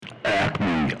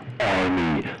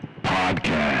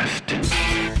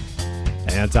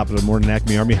And top of the morning,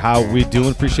 Acme Army, how we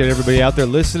doing? Appreciate everybody out there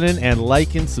listening and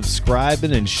liking,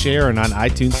 subscribing, and sharing on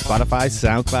iTunes, Spotify,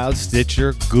 SoundCloud,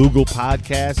 Stitcher, Google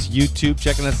Podcasts, YouTube.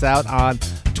 Checking us out on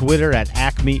Twitter at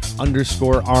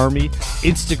Acme_Army,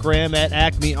 Instagram at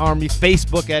Acme Army,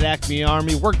 Facebook at Acme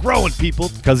Army. We're growing, people,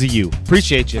 because of you.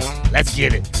 Appreciate you. Let's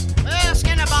get it. Well, it's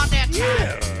getting about that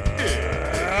time.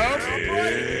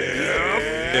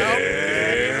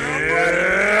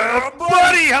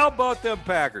 Buddy, how about them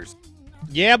Packers?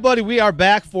 Yeah, buddy, we are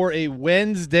back for a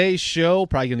Wednesday show.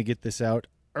 Probably going to get this out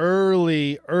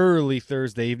early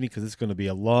Thursday evening because it's going to be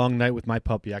a long night with my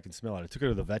puppy. I can smell it. I took her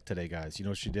to the vet today, guys. You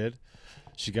know what she did?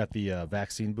 She got the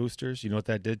vaccine boosters. You know what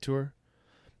that did to her?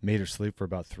 Made her sleep for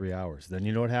about 3 hours. Then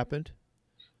you know what happened?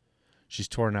 She's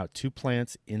torn out 2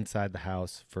 plants inside the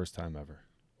house. First time ever.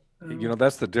 You know,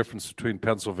 that's the difference between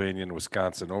Pennsylvania and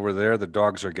Wisconsin. Over there, the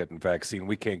dogs are getting vaccine.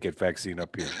 We can't get vaccine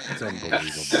up here. It's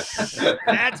unbelievable.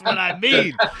 That's what I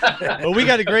mean. Well, we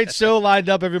got a great show lined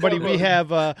up, everybody. We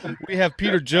have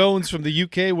Peter Jones from the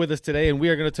UK with us today, and we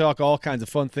are going to talk all kinds of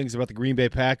fun things about the Green Bay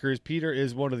Packers. Peter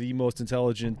is one of the most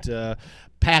intelligent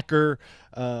Packer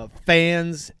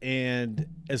fans, and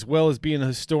as well as being a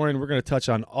historian, we're going to touch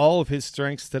on all of his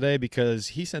strengths today because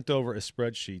he sent over a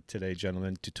spreadsheet today,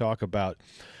 gentlemen, to talk about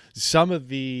some of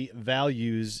the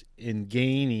values in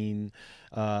gaining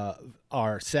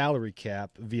our salary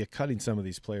cap via cutting some of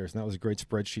these players. And that was a great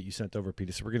spreadsheet you sent over,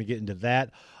 Peter. So we're going to get into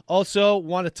that. Also,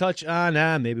 want to touch on,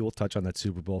 maybe we'll touch on that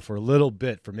Super Bowl for a little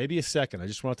bit, for maybe a second. I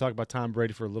just want to talk about Tom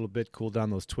Brady for a little bit, cool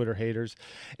down those Twitter haters,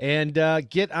 and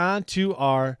get on to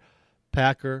our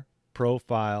Packer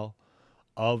profile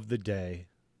of the day.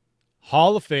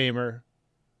 Hall of Famer,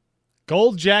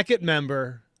 Gold Jacket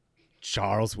member,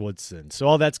 Charles Woodson. So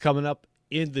all that's coming up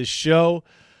in the show.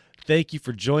 Thank you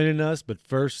for joining us. But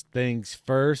first things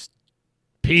first,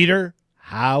 Peter,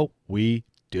 how we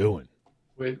doing?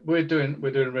 We're doing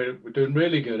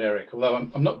really good, Eric. Although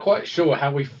I'm not quite sure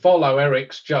how we follow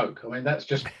Eric's joke. I mean, that's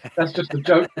just the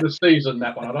joke for the season.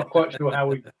 That one. I'm not quite sure how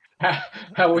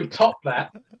we top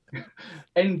that.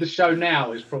 End the show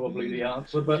now is probably the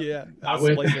answer. But yeah, I'll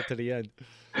explain it to the end.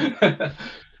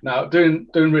 No, doing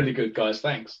really good, guys.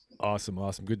 Thanks. Awesome.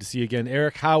 Good to see you again.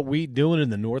 Eric, how we doing in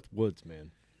the North Woods,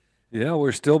 man? Yeah,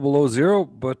 we're still below zero,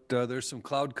 but there's some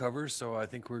cloud cover, so I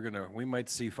think we might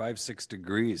see 5-6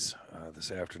 degrees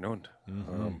this afternoon.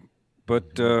 Mm-hmm.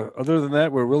 Other than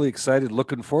that, we're really excited.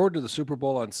 Looking forward to the Super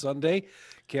Bowl on Sunday.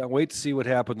 Can't wait to see what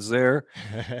happens there.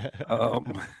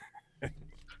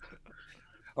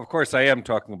 Of course, I am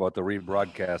talking about the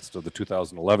rebroadcast of the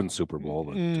 2011 Super Bowl.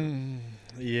 But,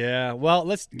 yeah, well,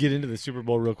 let's get into the Super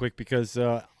Bowl real quick because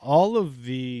all of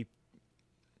the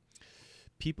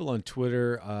people on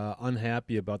Twitter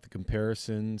unhappy about the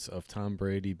comparisons of Tom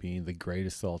Brady being the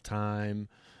greatest of all time.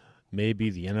 Maybe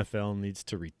the NFL needs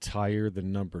to retire the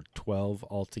number 12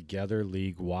 altogether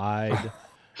league-wide.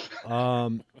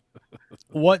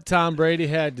 What Tom Brady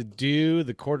had to do,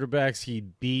 the quarterbacks he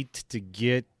beat to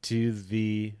get to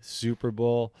the Super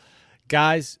Bowl.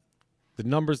 Guys, the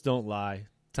numbers don't lie.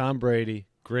 Tom Brady,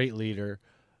 great leader,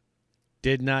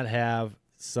 did not have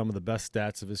some of the best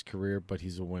stats of his career, but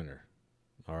he's a winner.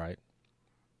 All right?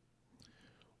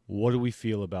 What do we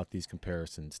feel about these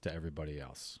comparisons to everybody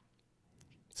else?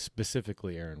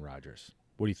 Specifically Aaron Rodgers.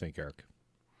 What do you think, Eric?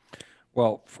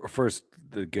 Well, first,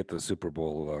 to get the Super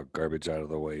Bowl garbage out of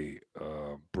the way,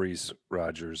 Brees,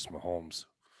 Rodgers, Mahomes,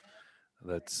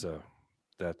 that's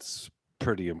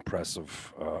pretty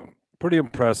impressive.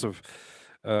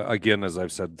 Again, as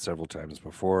I've said several times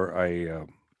before,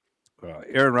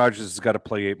 Aaron Rodgers has got to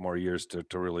play 8 more years to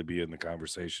really be in the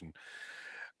conversation.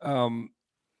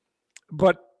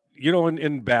 But you know,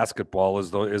 in basketball,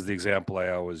 is the example I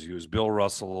always use. Bill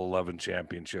Russell, 11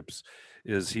 championships.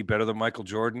 Is he better than Michael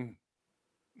Jordan?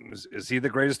 Is he the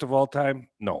greatest of all time?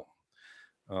 No.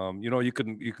 You know, you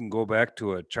can go back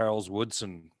to a Charles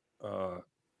Woodson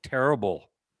terrible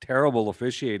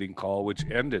officiating call, which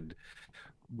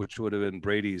would have been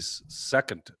Brady's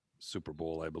second Super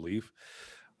Bowl, I believe.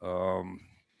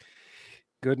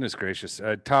 Goodness gracious.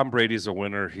 Tom Brady's a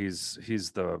winner. He's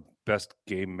the best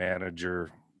game manager.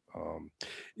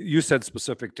 You said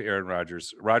specific to Aaron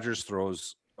Rodgers. Rodgers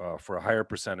throws for a higher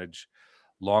percentage,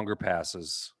 longer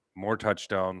passes, more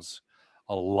touchdowns,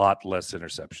 a lot less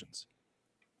interceptions.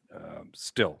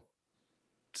 Still,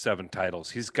 7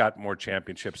 titles. He's got more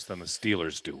championships than the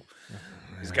Steelers do.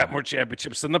 He's got more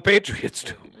championships than the Patriots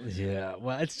do. Yeah,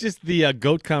 well, it's just the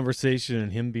GOAT conversation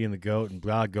and him being the GOAT and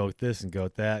GOAT this and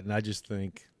GOAT that. And I just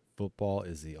think football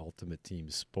is the ultimate team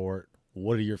sport.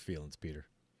 What are your feelings, Peter?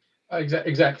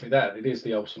 Exactly that. It is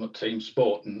the ultimate team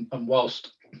sport. And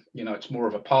whilst You know, it's more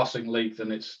of a passing league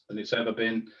than it's ever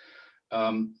been.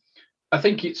 I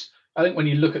think when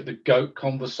you look at the GOAT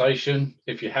conversation,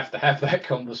 if you have to have that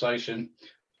conversation,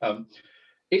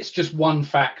 it's just one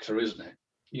factor, isn't it?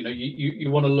 You know,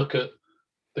 you want to look at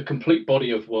the complete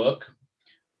body of work.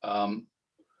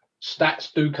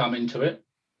 Stats do come into it.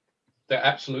 They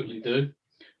absolutely do.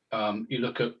 You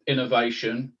look at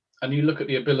innovation, and you look at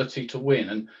the ability to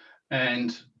win.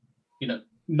 And you know,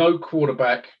 no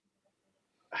quarterback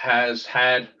has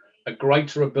had a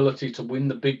greater ability to win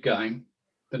the big game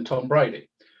than Tom Brady.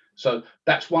 So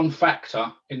that's one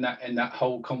factor in that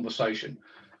whole conversation.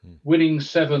 Winning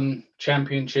 7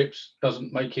 championships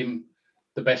doesn't make him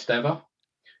the best ever.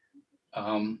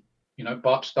 You know,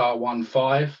 Bart Starr won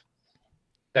 5,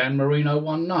 Dan Marino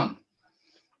won none,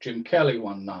 Jim Kelly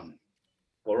won none,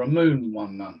 Warren Moon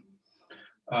won none.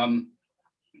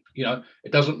 You know,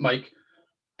 it doesn't make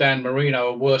Dan Marino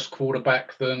a worse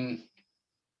quarterback than,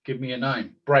 give me a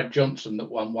name, Brad Johnson that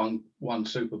won one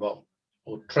Super Bowl,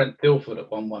 or Trent Dilfer that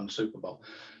won one Super Bowl.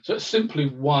 So it's simply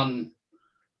one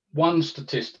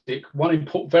statistic,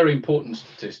 very important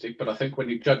statistic. But I think when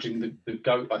you're judging the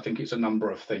GOAT, I think it's a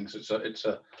number of things.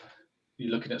 You're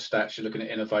looking at stats, you're looking at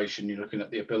innovation, you're looking at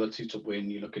the ability to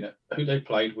win, you're looking at who they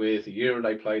played with, the year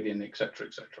they played in, etc.,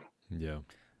 etc. Yeah.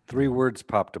 3 words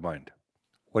pop to mind.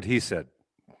 What he said.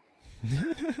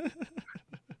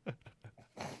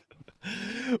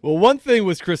 Well, one thing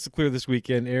was crystal clear this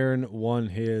weekend. Aaron won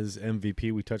his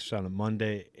MVP. We touched on it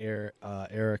Monday.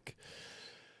 Eric.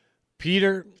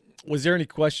 Peter, was there any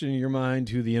question in your mind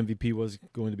who the MVP was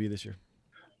going to be this year?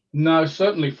 No,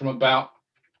 certainly from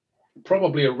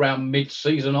probably around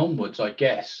mid-season onwards, I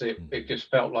guess. It just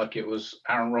felt like it was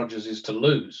Aaron Rodgers' to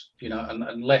lose, you know, and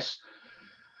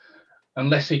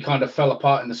unless he kind of fell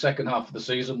apart in the second half of the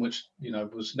season, which, you know,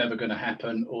 was never going to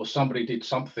happen, or somebody did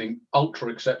something ultra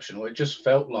exceptional. It just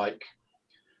felt like,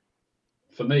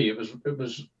 for me, it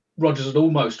was Rodgers had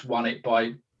almost won it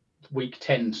by week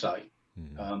 10, say.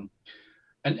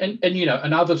 And you know,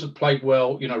 and others had played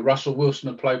well. You know, Russell Wilson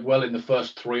had played well in the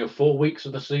first 3 or 4 weeks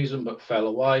of the season, but fell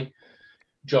away.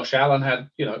 Josh Allen had,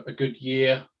 you know, a good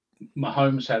year.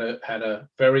 Mahomes had a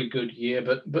very good year,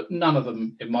 but none of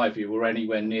them, in my view, were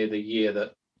anywhere near the year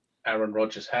that Aaron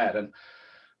Rodgers had. And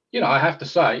you know, I have to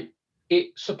say,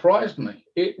 it surprised me.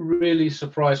 It really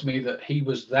surprised me that he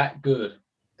was that good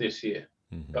this year,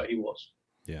 but he was.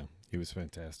 Yeah, he was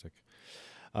fantastic.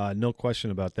 No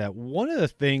question about that. One of the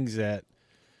things that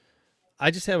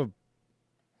I just have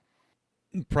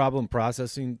a problem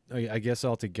processing, I guess,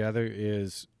 altogether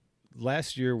is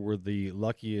last year we're the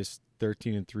luckiest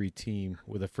 13-3 team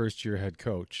with a first-year head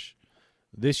coach.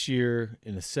 This year,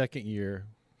 in the second year,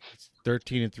 it's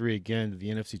 13-3 again to the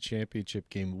NFC Championship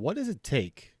game. What does it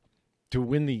take to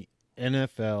win the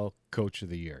NFL Coach of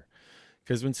the Year?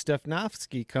 Because when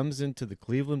Stefanski comes into the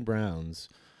Cleveland Browns,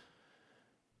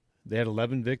 they had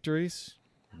 11 victories,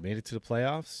 made it to the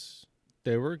playoffs.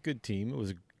 They were a good team. It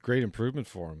was a great improvement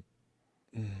for them.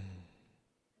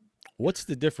 What's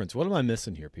the difference? What am I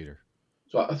missing here, Peter?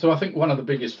 So I think one of the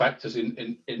biggest factors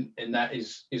in that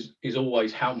is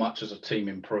always how much has a team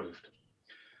improved.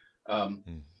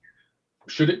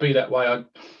 Should it be that way?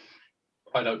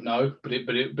 I don't know, but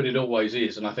it always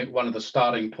is. And I think one of the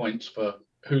starting points for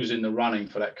who's in the running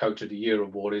for that Coach of the Year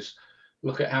award is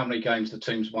look at how many games the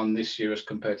team's won this year as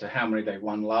compared to how many they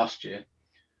won last year.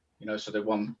 You know, so they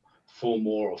won 4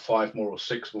 more or 5 more or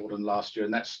 6 more than last year,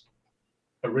 and that's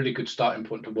a really good starting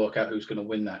point to work out who's going to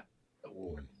win that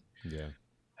award. Yeah.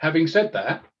 Having said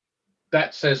that,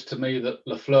 that says to me that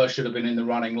LaFleur should have been in the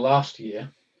running last year.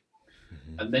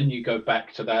 And then you go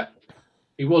back to that.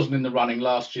 He wasn't in the running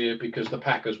last year because the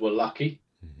Packers were lucky.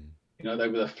 You know, they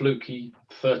were the fluky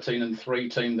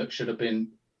 13-3 team that should have been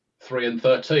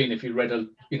 3-13 if you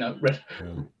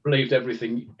believed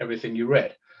everything you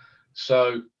read.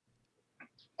 So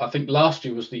I think last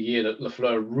year was the year that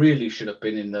LaFleur really should have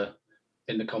been in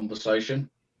the conversation.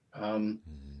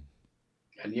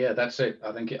 And yeah, that's it.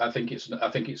 I think it's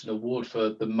an award for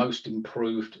the most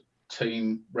improved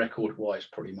team record wise,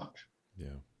 pretty much.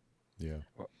 Yeah.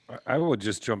 Well, I would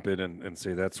just jump in and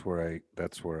say that's where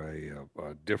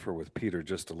I differ with Peter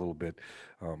just a little bit.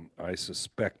 I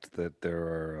suspect that there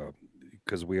are,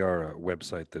 because we are a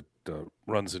website that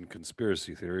runs in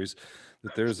conspiracy theories,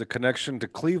 that there's a connection to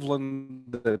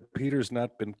Cleveland that Peter's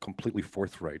not been completely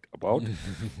forthright about.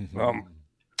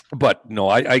 But no,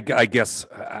 I guess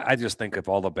I just think of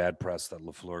all the bad press that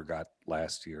LaFleur got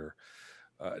last year.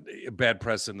 Bad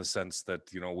press in the sense that,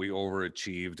 you know, we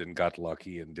overachieved and got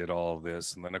lucky and did all of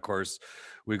this. And then, of course,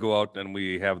 we go out and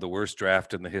we have the worst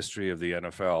draft in the history of the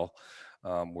NFL.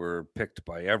 were picked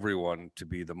by everyone to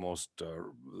be the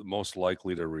most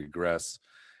likely to regress,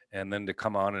 and then to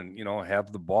come on and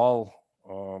have the ball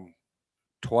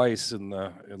twice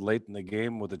late in the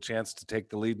game with a chance to take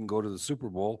the lead and go to the Super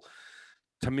Bowl.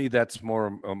 To me, that's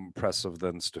more impressive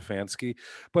than Stefanski.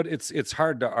 But it's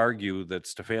hard to argue that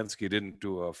Stefanski didn't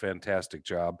do a fantastic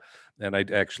job. And I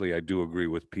do agree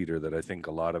with Peter that I think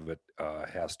a lot of it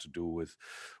has to do with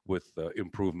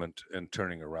improvement and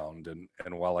turning around. And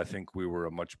while I think we were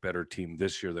a much better team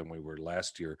this year than we were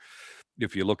last year,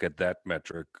 if you look at that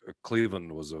metric,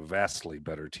 Cleveland was a vastly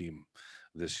better team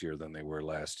this year than they were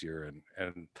last year,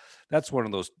 and that's one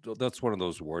of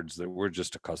those words that we're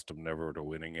just accustomed never to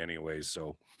winning anyway,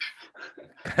 so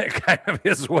it kind of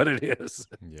is what it is.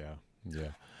 Yeah.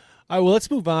 All right, well,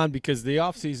 let's move on because the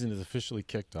offseason is officially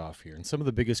kicked off here, and some of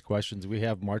the biggest questions we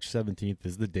have, March 17th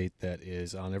is the date that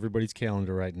is on everybody's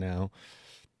calendar right now,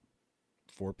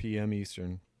 4 p.m.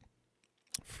 Eastern.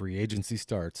 Free agency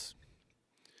starts,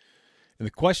 and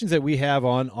the questions that we have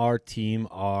on our team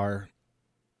are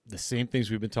the same things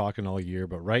we've been talking all year,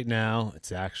 but right now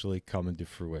it's actually coming to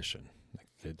fruition.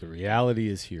 The reality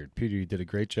is here. Peter, you did a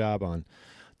great job on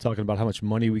talking about how much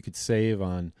money we could save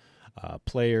on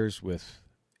players with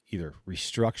either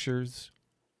restructures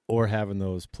or having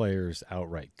those players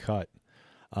outright cut.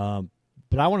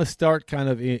 But I want to start kind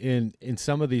of in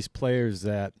some of these players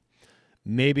that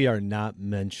maybe are not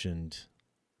mentioned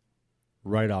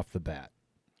right off the bat,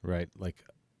 right? Like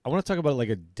I want to talk about like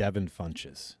a Devin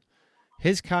Funchess.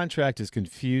 His contract is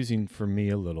confusing for me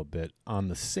a little bit on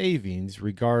the savings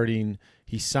regarding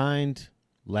he signed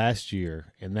last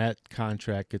year and that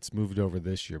contract gets moved over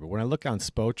this year. But when I look on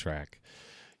Spotrac,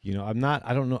 I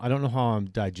don't know how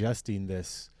I'm digesting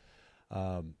this,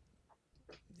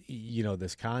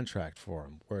 this contract for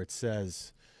him where it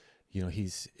says,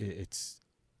 it's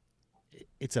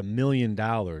 $1 million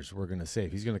we're going to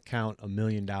save. He's going to count $1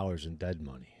 million in dead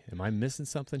money. Am I missing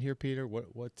something here, Peter?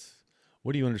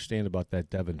 What do you understand about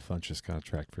that Devin Funchess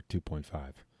contract for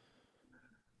 2.5?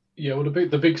 Yeah, well,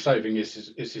 the big saving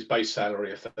is his base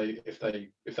salary if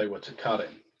they were to cut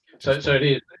him. So it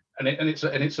is, and it's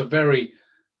it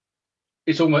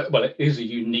is a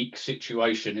unique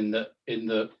situation in that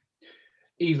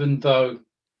even though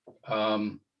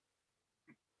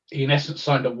he in essence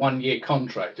signed a 1-year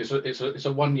contract, it's a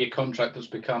 1-year contract that's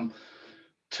become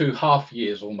 2.5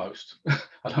 years almost.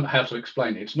 I don't know how to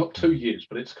explain it. It's not 2 years,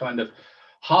 but it's kind of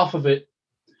half of it.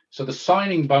 So the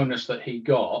signing bonus that he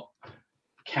got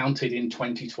counted in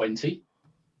 2020.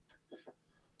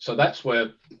 So that's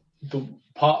where the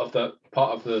part of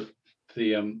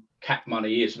the cap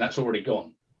money is, and that's already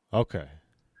gone. Okay.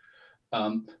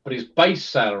 But his base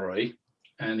salary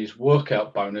and his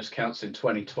workout bonus counts in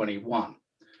 2021.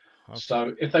 Okay.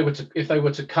 So if they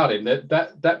were to cut him,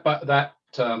 that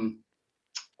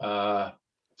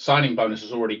signing bonus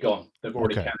has already gone. They've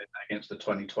already counted that against the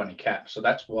 2020 cap. So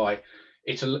that's why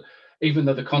even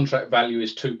though the contract value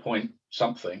is 2 point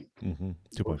something,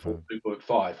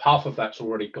 2.5, half of that's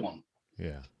already gone.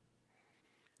 Yeah.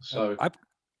 So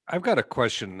I've got a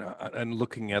question, and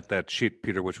looking at that sheet,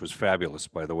 Peter, which was fabulous,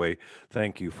 by the way.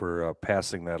 Thank you for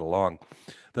passing that along.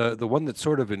 The one that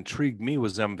sort of intrigued me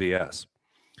was MVS,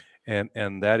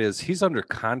 and that is he's under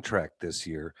contract this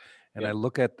year. And I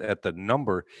look at the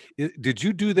number. Did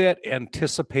you do that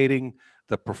anticipating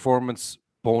the performance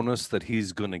bonus that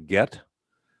he's going to get?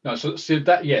 No, so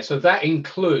that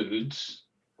includes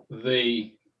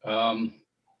the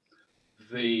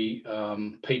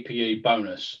PPE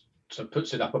bonus. So it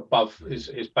puts it up above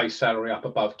his base salary up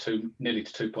above nearly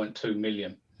to 2.2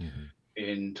 million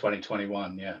in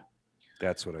 2021. Yeah,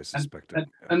 that's what I suspected.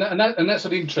 And that's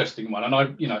an interesting one.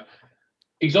 And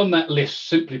he's on that list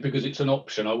simply because it's an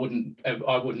option. I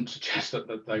wouldn't suggest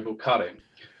that they will cut him.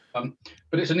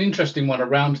 But it's an interesting one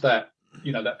around that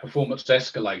that performance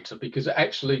escalator, because it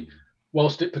actually,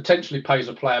 whilst it potentially pays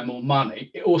a player more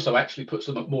money, it also actually puts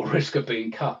them at more risk of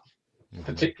being cut,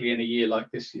 particularly in a year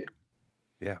like this year.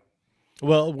 Yeah.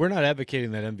 Well, we're not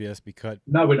advocating that MVS be cut.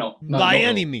 No, we're not. By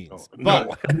any means.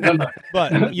 No.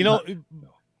 But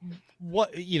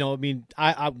what I mean,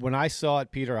 I when I saw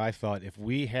it, Peter, I thought if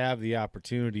we have the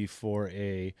opportunity for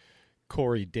a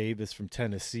Corey Davis from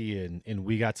Tennessee and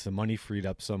we got some money freed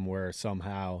up somewhere,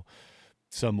 somehow,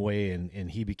 some way,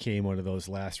 and he became one of those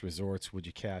last resorts, would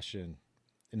you cash in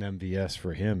an MVS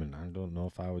for him? And I don't know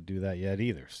if I would do that yet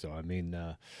either. So I mean,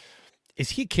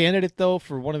 is he a candidate though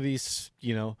for one of these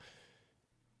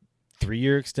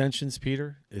 3-year extensions,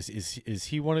 Peter? Is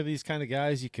he one of these kind of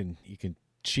guys you can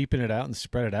cheapen it out and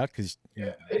spread it out? Because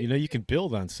you can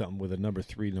build on something with a number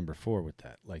 3, number 4 with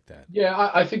that, like that.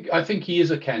 Yeah, I think he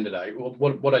is a candidate.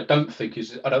 What I don't think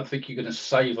is I don't think you're going to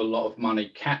save a lot of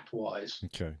money cap wise.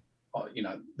 Okay.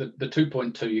 The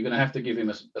 2.2, you're going to have to give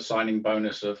him a signing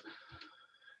bonus of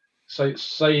say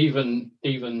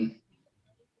even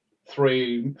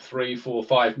 3, 4,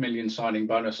 5 million signing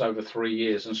bonus over 3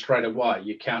 years, and straight away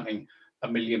you're counting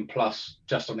 $1 million plus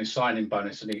just on his signing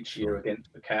bonus in each year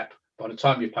against the cap. By the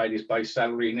time you've paid his base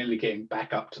salary, you're nearly getting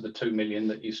back up to the 2 million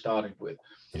that you started with.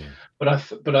 Yeah.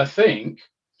 But I think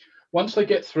once they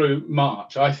get through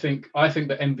March, I think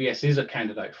that MVS is a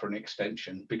candidate for an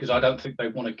extension, because I don't think they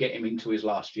want to get him into his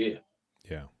last year.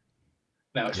 Yeah.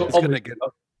 Now it's obviously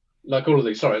like all of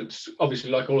these. Sorry, it's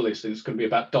obviously like all of these things, it's going to be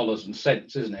about dollars and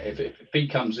cents, isn't it? If he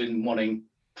comes in wanting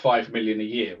 $5 million a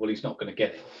year, well, he's not going to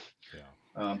get it.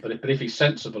 Yeah. But if he's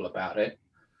sensible about it,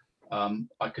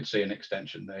 I could see an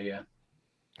extension there. Yeah.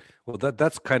 Well,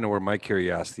 that's kind of where my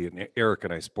curiosity, and Eric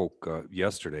and I spoke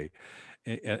yesterday,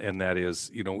 and that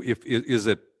is, is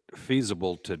it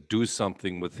feasible to do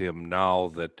something with him now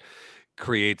that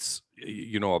creates,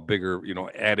 a bigger,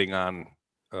 adding on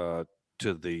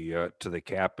to the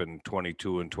cap in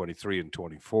 22 and 23 and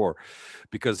 24,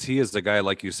 because he is the guy,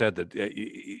 like you said, that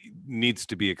needs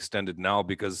to be extended now,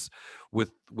 because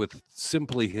with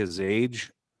simply his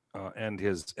age and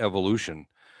his evolution,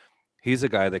 he's a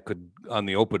guy that could, on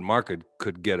the open market,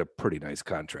 could get a pretty nice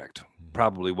contract,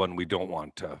 probably one we don't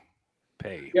want to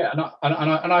pay. Yeah,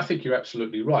 and I think you're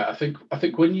absolutely right. I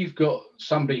think when you've got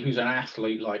somebody who's an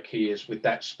athlete like he is with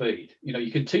that speed,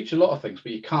 you can teach a lot of things,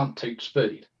 but you can't teach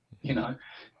speed.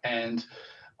 And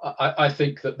I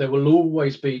think that there will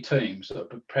always be teams that are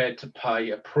prepared to pay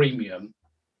a premium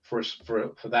for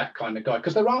that kind of guy,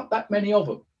 because there aren't that many of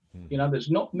them. There's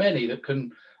not many that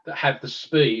have the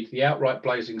speed, the outright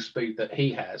blazing speed that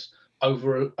he has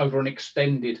over an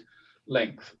extended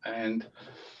length. And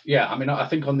yeah, I mean, I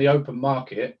think on the open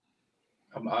market,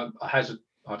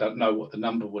 I don't know what the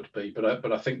number would be,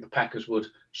 but I think the Packers would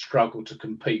struggle to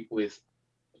compete with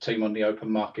a team on the open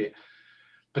market,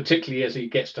 particularly as he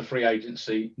gets to free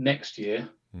agency next year.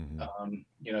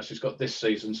 So he's got this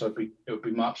season, so it would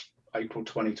be March, April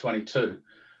 2022,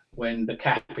 when the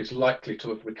cap is likely to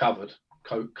have recovered,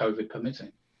 COVID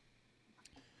permitting.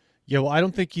 Yeah, well, I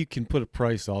don't think you can put a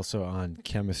price also on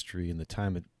chemistry and the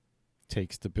time it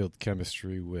takes to build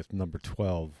chemistry with number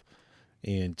 12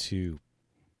 and to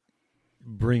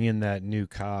bring in that new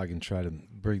cog and try to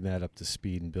bring that up to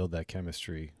speed and build that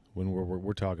chemistry when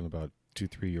we're talking about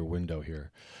 2-3 year window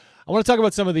here. I want to talk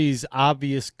about some of these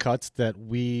obvious cuts that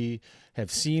we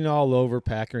have seen all over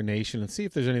Packer Nation and see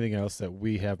if there's anything else that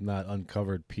we have not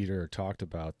uncovered, Peter, or talked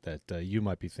about that you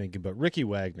might be thinking. But Ricky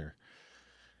Wagner,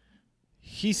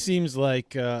 he seems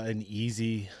like an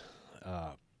easy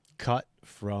cut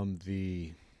from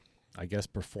the, I guess,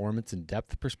 performance and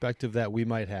depth perspective that we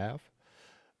might have.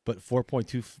 But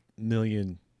 $4.2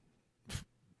 million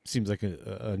seems like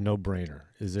a no-brainer.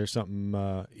 Is there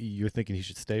something you're thinking he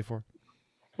should stay for?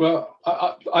 Well,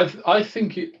 I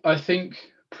think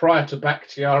prior to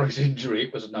Bakhtiari's injury,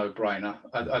 it was a no-brainer.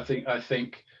 I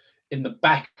think in the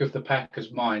back of the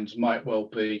Packers' minds might well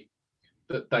be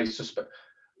that they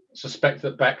suspect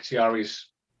that Bakhtiari's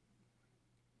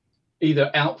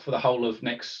either out for the whole of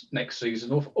next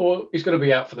season, or he's going to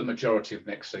be out for the majority of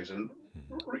next season.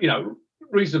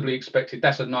 Reasonably expected.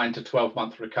 That's a 9 to 12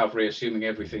 month recovery, assuming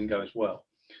everything goes well.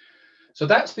 So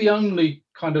that's the only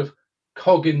kind of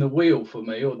cog in the wheel for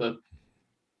me, or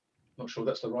not sure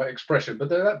that's the right expression, but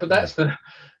that's the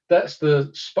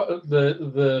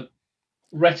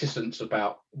reticence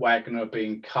about Wagner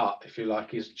being cut, if you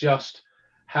like, is just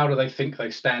how do they think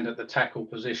they stand at the tackle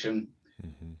position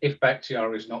if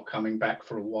Bakhtiari is not coming back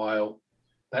for a while.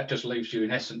 That just leaves you,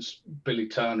 in essence, Billy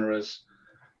Turner as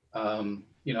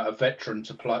a veteran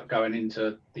to play going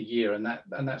into the year, and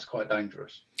that's quite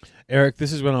dangerous. Eric,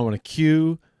 this is when I want to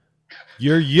cue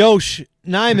your Yosh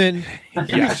Nijman.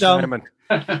 Nijman.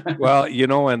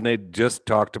 Well, and they just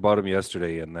talked about him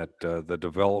yesterday, and that the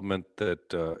development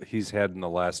that he's had in the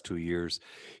last 2 years,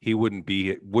 he wouldn't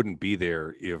be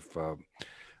there if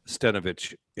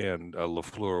Stenovich and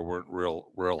LaFleur weren't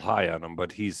real high on him.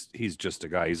 But he's just a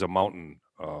guy. He's a mountain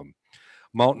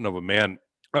of a man.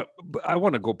 I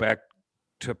want to go back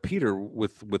to Peter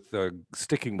with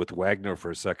sticking with Wagner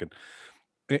for a second,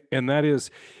 and that is,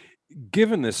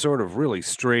 given this sort of really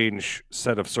strange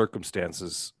set of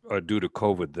circumstances due to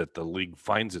COVID that the league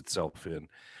finds itself in,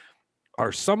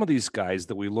 are some of these guys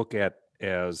that we look at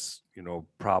as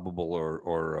probable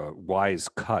or wise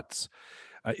cuts?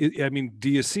 I mean, do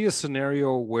you see a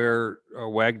scenario where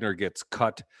Wagner gets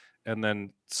cut and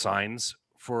then signs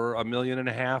for $1.5 million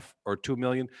or $2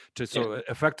 million so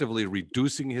effectively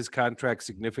reducing his contract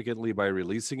significantly by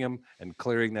releasing him and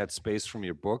clearing that space from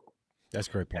your book? That's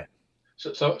a great point.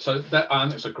 So that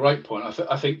it's a great point.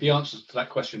 I think the answer to that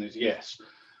question is yes,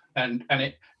 and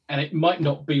it might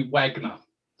not be Wagner.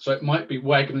 So it might be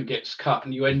Wagner gets cut,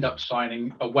 and you end up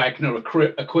signing a Wagner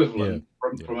equivalent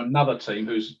from another team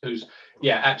who's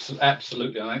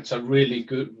absolutely. I think it's a really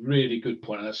good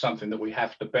point, and it's something that we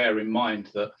have to bear in mind,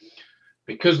 that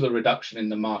because of the reduction in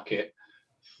the market,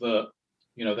 that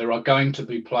there are going to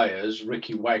be players,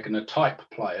 Ricky Wagner type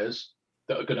players,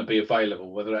 that are going to be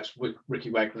available, whether that's Ricky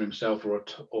Wagner himself or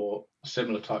a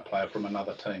similar type player from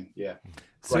another team. Yeah.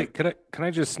 So can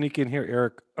I just sneak in here,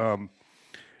 Eric?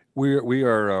 We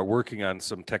are working on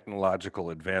some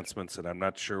technological advancements, and I'm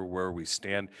not sure where we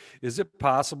stand. Is it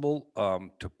possible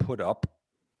to put up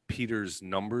Peter's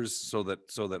numbers so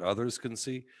that others can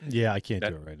see? Yeah, I can't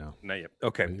do it right now. Not yet.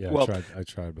 Okay. Yeah, well, I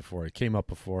tried before. It came up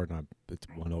before, and it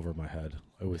went over my head.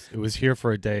 It was here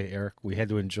for a day, Eric. We had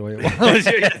to enjoy it while I was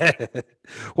here.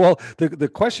 Well, the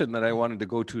question that I wanted to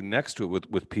go to next to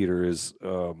it with Peter is,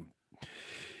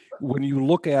 when you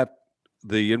look at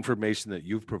the information that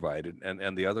you've provided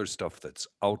and the other stuff that's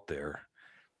out there,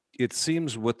 it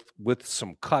seems with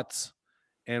some cuts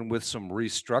and with some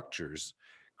restructures,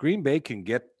 Green Bay can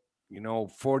get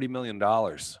 $40 million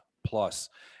plus.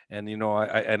 And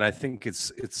I think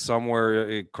it's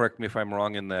somewhere, correct me if I'm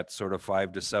wrong, in that sort of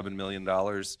 $5 to $7 million.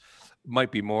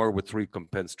 Might be more with 3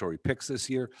 compensatory picks this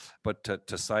year, but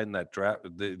to sign that draft,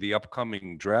 the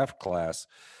upcoming draft class,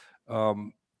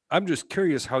 I'm just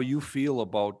curious how you feel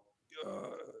about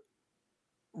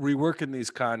reworking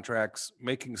these contracts,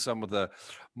 making some of the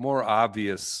more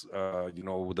obvious,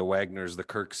 the Wagners, the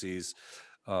Kirksies,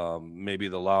 maybe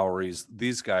the Lowrys,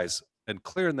 these guys, and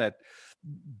clearing that.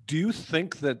 Do you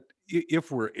think that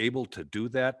if we're able to do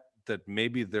that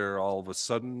maybe there all of a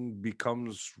sudden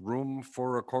becomes room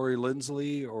for a Corey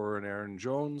Linsley or an Aaron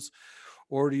Jones?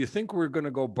 Or do you think we're going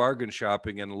to go bargain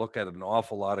shopping and look at an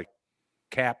awful lot of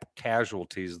cap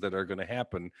casualties that are going to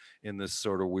happen in this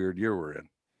sort of weird year we're in?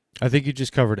 I think you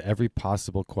just covered every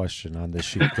possible question on this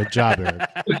sheet. Good job, Eric.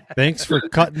 Thanks for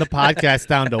cutting the podcast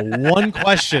down to one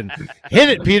question. Hit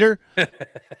it, Peter.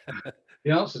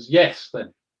 The answer is yes,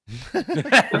 then.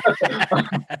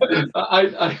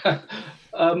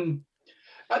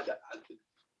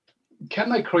 Can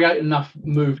they create enough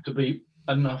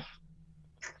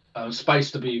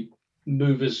space to be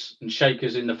movers and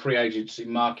shakers in the free agency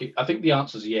market? I think the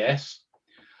answer is yes.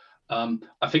 I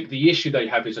think the issue they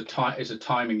have is a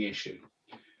timing issue,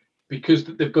 because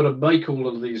they've got to make all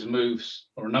of these moves,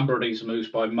 or a number of these moves,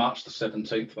 by March the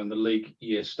 17th when the league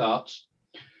year starts.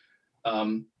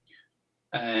 And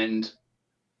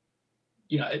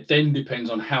it then depends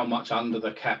on how much under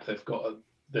the cap they've got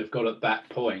at that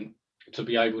point to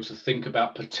be able to think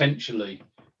about potentially,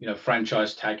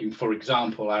 franchise tagging, for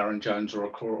example, Aaron Jones or a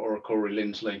Corey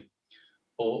Linsley,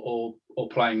 or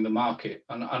playing the market.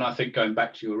 And I think, going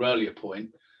back to your earlier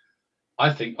point,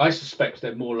 I suspect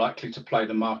they're more likely to play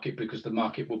the market because the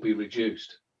market will be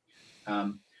reduced.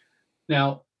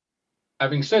 Now,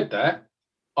 having said that,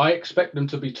 I expect them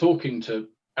to be talking to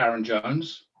Aaron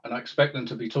Jones, and I expect them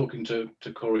to be talking to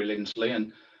Corey Linsley.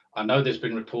 And I know there's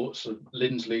been reports of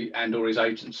Linsley and or his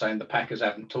agent saying the Packers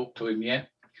haven't talked to him yet.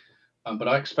 But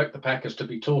I expect the Packers to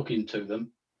be talking to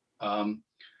them.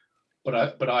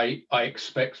 But I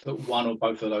expect that one or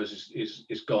both of those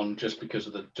is gone just because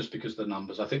of the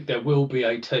numbers. I think there will be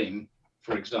a team,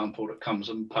 for example, that comes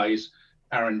and pays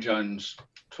Aaron Jones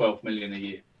 $12 million a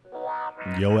year.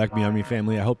 Yo, Acme Army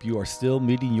family, I hope you are still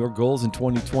meeting your goals in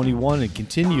 2021 and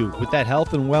continue with that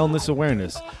health and wellness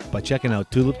awareness by checking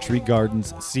out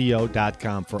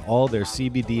TulipTreeGardensCO.com for all their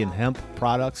CBD and hemp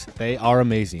products. They are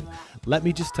amazing. Let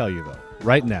me just tell you, though,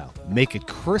 right now, make it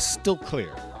crystal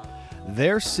clear.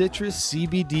 Their citrus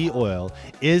CBD oil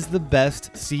is the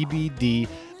best CBD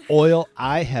oil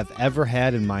I have ever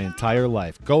had in my entire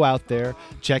life. Go out there,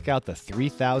 check out the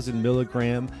 3,000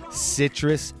 milligram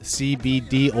citrus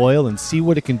CBD oil and see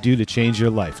what it can do to change your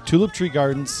life.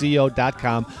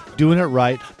 TulipTreeGardensCO.com, doing it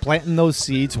right, planting those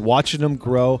seeds, watching them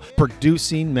grow,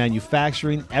 producing,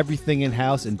 manufacturing everything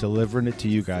in-house, and delivering it to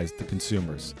you guys, the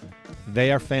consumers.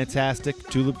 They are fantastic.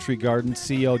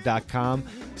 TulipTreeGardensCO.com,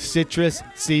 citrus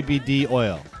CBD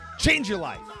oil. Change your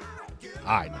life.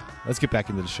 All right, now, let's get back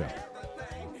into the show.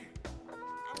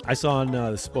 I saw on the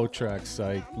Spotrac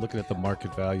site, looking at the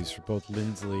market values for both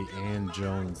Linsley and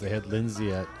Jones. They had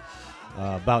Linsley at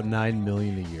about $9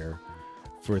 million a year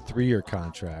for a 3-year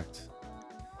contract.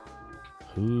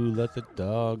 Who let the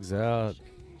dogs out?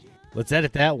 Let's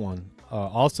edit that one.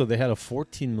 Also, they had a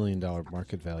 $14 million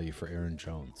market value for Aaron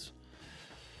Jones.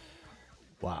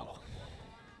 Wow.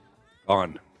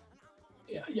 On.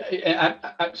 Yeah,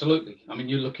 absolutely. I mean,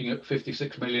 you're looking at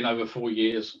 56 million over 4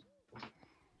 years.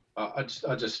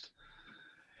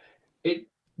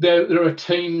 There are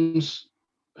teams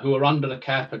who are under the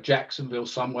cap at Jacksonville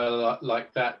somewhere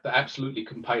like that absolutely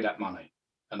can pay that money,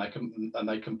 and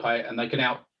they can pay it, and they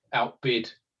can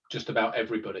outbid just about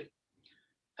everybody.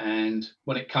 And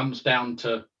when it comes down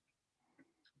to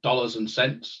dollars and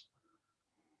cents,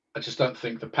 I just don't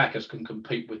think the Packers can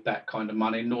compete with that kind of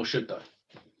money, nor should they.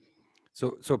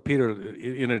 So Peter,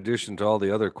 in addition to all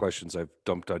the other questions I've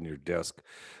dumped on your desk,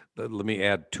 let me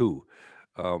add two.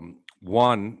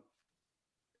 One,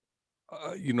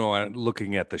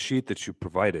 looking at the sheet that you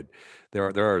provided,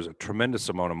 there is a tremendous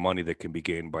amount of money that can be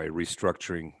gained by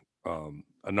restructuring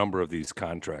a number of these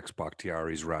contracts,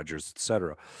 Bakhtiari's, Rodgers, et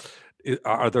cetera.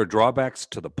 Are there drawbacks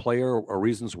to the player or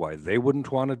reasons why they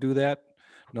wouldn't want to do that?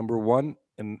 Number one,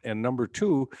 and number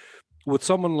two, with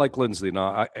someone like Lindsley,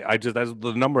 now that's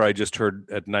the number I just heard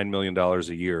at $9 million a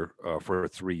year for a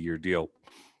 3-year deal.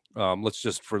 Let's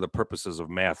just, for the purposes of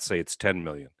math, say it's $10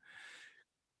 million.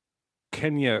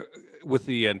 Can you, with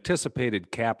the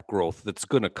anticipated cap growth that's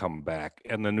going to come back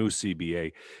and the new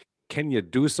CBA, can you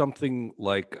do something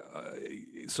like,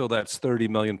 so that's $30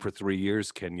 million for 3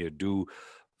 years? Can you do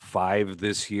 5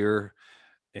 this year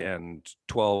and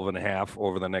 12 and a half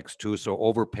over the next 2? So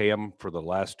overpay them for the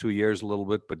last 2 years a little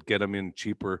bit, but get them in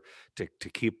cheaper to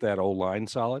keep that old line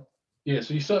solid? Yeah,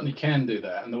 so you certainly can do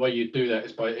that. And the way you do that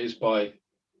is by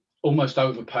almost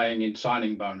overpaying in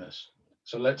signing bonus.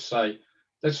 So let's say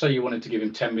you wanted to give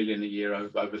him 10 million a year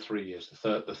over 3 years,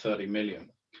 the 30 million.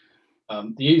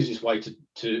 The easiest way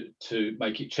to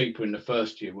make it cheaper in the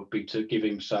first year would be to give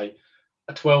him, say,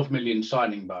 a 12 million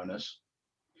signing bonus,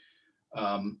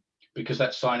 because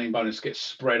that signing bonus gets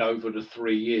spread over the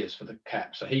 3 years for the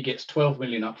cap. So he gets 12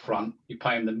 million up front. You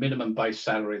pay him the minimum base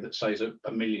salary that says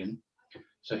a million.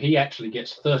 So he actually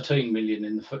gets 13 million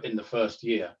in the first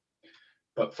year.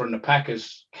 But from the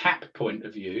Packers cap point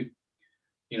of view,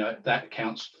 that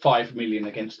counts 5 million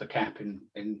against the cap in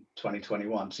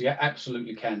 2021. So yeah,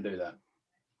 absolutely can do that.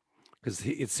 Because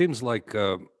it seems like,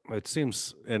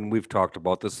 and we've talked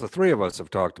about this, the three of us have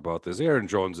talked about this, Aaron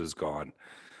Jones is gone.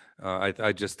 I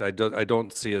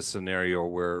don't see a scenario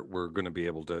where we're going to be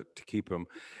able to keep him.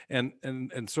 And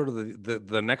sort of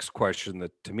the next question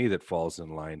that, to me, that falls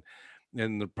in line,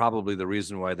 and probably the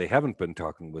reason why they haven't been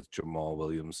talking with Jamal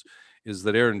Williams, is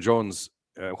that Aaron Jones,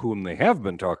 whom they have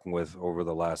been talking with over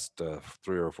the last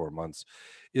 3 or 4 months,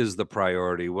 is the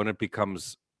priority. When it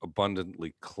becomes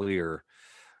abundantly clear,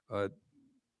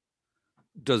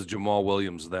 does Jamal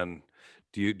Williams then,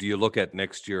 do you look at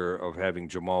next year of having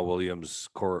Jamal Williams,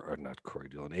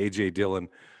 AJ Dillon,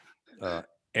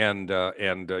 and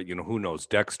who knows,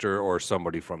 Dexter or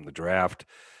somebody from the draft?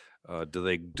 Do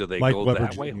they Mike go Weber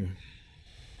that Jr. way?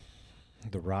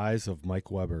 The rise of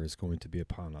Mike Weber is going to be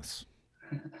upon us.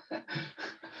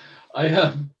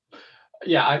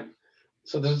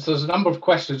 So there's a number of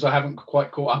questions I haven't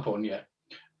quite caught up on yet.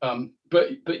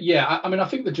 But yeah, I mean, I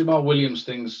think the Jamal Williams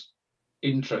thing's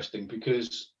interesting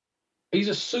because he's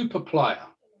a super player.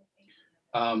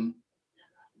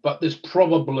 But there's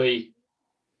probably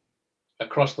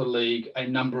across the league a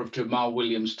number of Jamal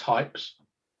Williams types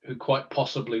who quite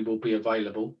possibly will be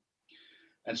available.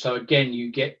 And so again,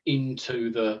 you get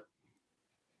into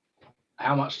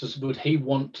how much would he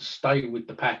want to stay with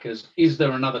the Packers? Is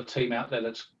there another team out there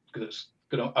that's going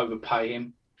to overpay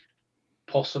him?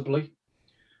 Possibly.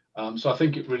 So I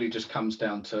think it really just comes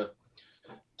down to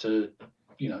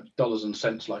dollars and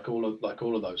cents, like all of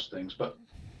those things. But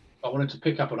I wanted to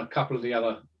pick up on a couple of the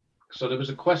other. So there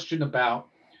was a question about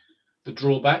the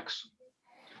drawbacks,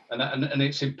 and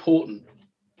it's important.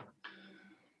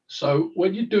 So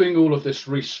when you're doing all of this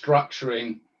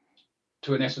restructuring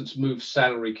to, in essence, move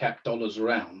salary cap dollars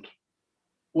around,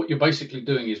 what you're basically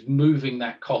doing is moving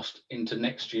that cost into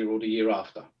next year or the year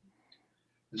after.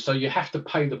 And so you have to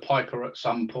pay the piper at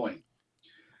some point.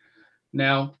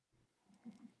 Now,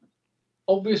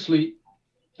 obviously,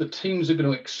 the teams are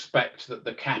going to expect that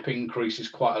the cap increases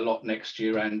quite a lot next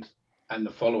year and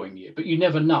the following year, but you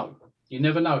never know. You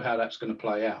never know how that's going to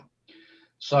play out.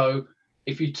 So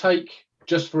if you take,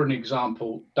 just for an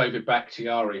example, David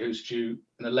Bakhtiari, who's due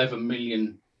an 11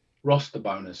 million roster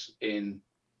bonus in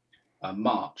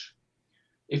March.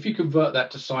 If you convert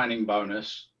that to signing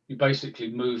bonus, you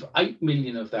basically move 8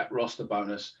 million of that roster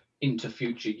bonus into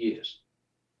future years.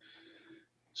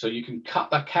 So you can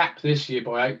cut the cap this year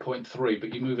by 8.3,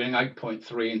 but you're moving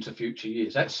 8.3 into future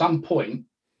years. At some point,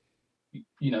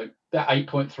 that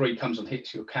 8.3 comes and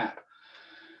hits your cap.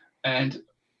 And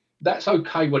that's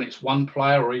okay when it's one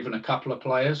player or even a couple of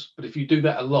players. But if you do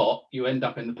that a lot, you end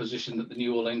up in the position that the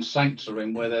New Orleans Saints are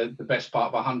in, where they're the best part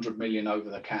of 100 million over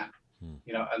the cap.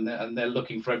 You know, and they're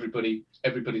looking for everybody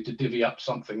to divvy up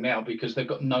something now because they've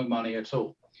got no money at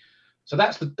all. So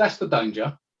that's the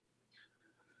danger.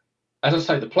 As I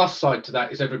say, the plus side to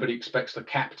that is everybody expects the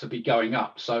cap to be going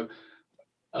up. So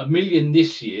 $1 million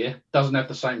this year doesn't have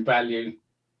the same value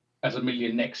as $1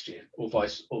 million next year, or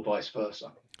vice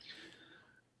versa.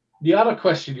 The other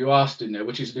question you asked in there,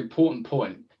 which is an important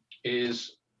point,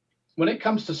 is when it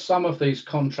comes to some of these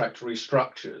contract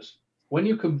restructures, when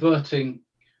you're converting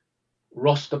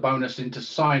roster bonus into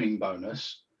signing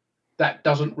bonus, that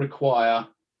doesn't require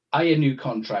a new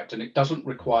contract, and it doesn't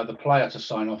require the player to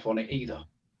sign off on it either.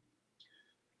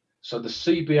 So the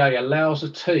CBA allows a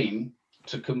team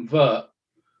to convert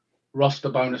roster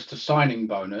bonus to signing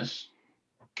bonus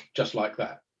just like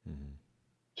that.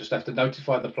 Just have to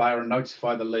notify the player and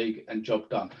notify the league, and job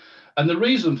done. And the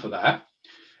reason for that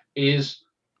is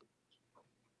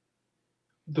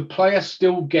the player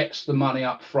still gets the money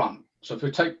up front. So if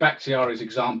we take Bakhtiari's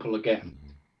example again,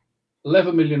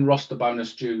 11 million roster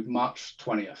bonus due March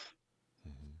 20th.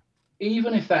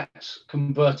 Even if that's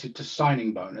converted to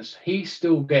signing bonus, he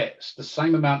still gets the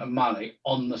same amount of money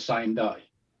on the same day.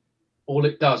 All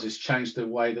it does is change the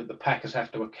way that the Packers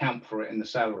have to account for it in the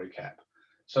salary cap.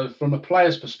 So from a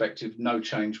player's perspective, no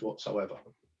change whatsoever.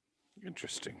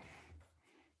 Interesting.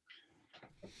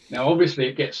 Now, obviously,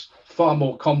 it gets far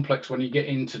more complex when you get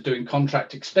into doing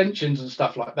contract extensions and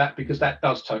stuff like that, because that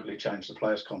does totally change the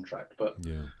player's contract. But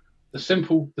the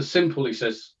simple, he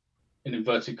says, in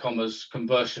inverted commas,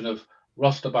 conversion of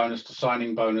roster bonus to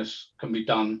signing bonus can be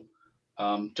done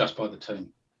just by the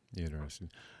team. Interesting.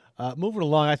 Moving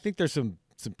along, I think there's some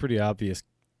pretty obvious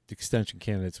extension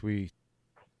candidates we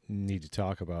need to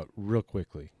talk about real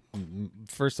quickly.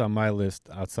 First on my list,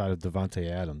 outside of Devontae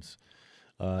Adams,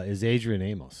 is Adrian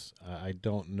Amos. I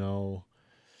don't know.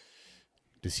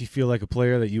 Does he feel like a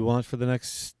player that you want for the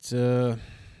next 5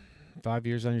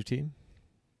 years on your team?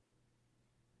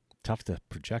 Tough to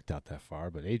project out that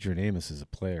far, but Adrian Amos is a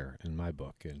player in my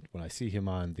book. And when I see him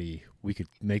on the "we could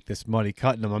make this money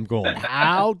cutting him," I'm going,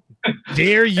 how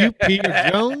dare you, Peter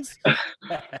Jones?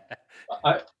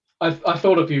 I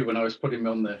thought of you when I was putting him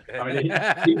on there.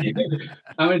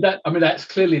 I mean that's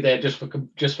clearly there just for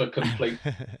complete.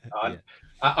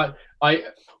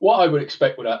 What I would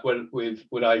expect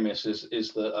with Amos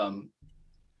is that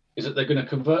they're going to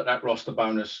convert that roster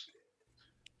bonus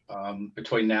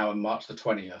between now and March the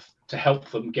 20th to help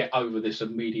them get over this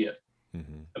immediate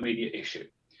issue.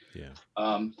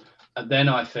 And then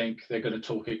I think they're going to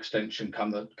talk extension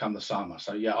come the summer.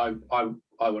 So yeah,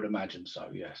 I would imagine so.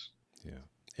 Yes. Yeah.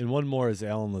 And one more is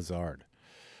Alan Lazard.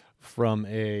 From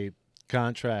a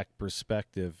contract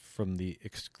perspective, from the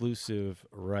exclusive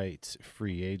rights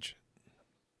free agent,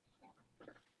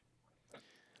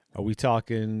 are we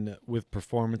talking with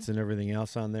performance and everything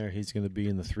else on there, he's going to be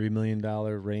in the $3 million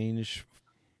range?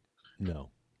 No.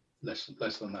 Less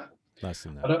than that. Less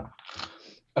than that.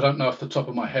 I don't know off the top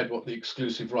of my head what the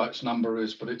exclusive rights number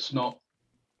is, but it's not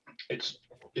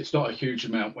a huge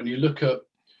amount. When you look at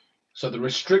the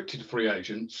restricted free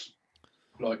agents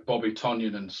like Bobby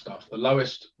Tonyan and stuff, the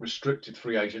lowest restricted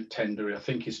free agent tender I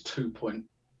think is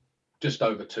just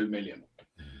over 2 million.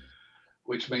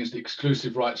 Which means the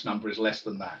exclusive rights number is less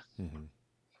than that.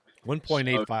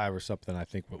 1.85 or something, I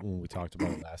think, when we talked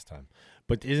about it last time.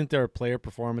 But isn't there a player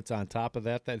performance on top of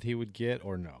that he would get,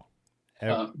 or no?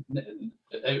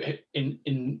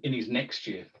 In his next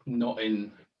year, not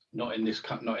in this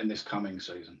coming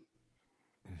season.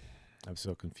 I'm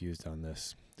so confused on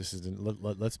this. This is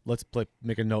let's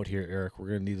make a note here, Eric. We're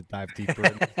gonna need to dive deeper.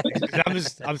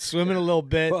 I'm swimming a little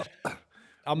bit.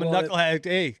 I'm a knucklehead.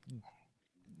 Hey.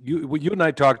 You and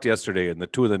I talked yesterday, and the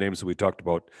two of the names that we talked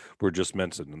about were just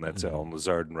mentioned, and that's Alan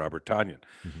Lazard and Robert Tonyan.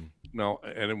 Now,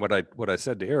 and what I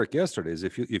said to Eric yesterday is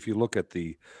if you look at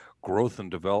the growth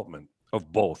and development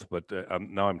of both, but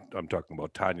now I'm talking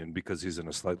about Tonyan because he's in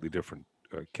a slightly different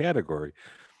category.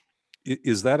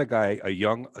 Is that a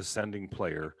young ascending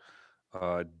player,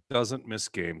 doesn't miss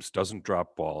games, doesn't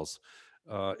drop balls?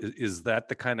 Is that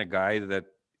the kind of guy that?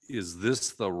 Is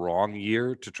this the wrong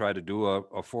year to try to do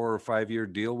a 4 or 5 year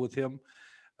deal with him?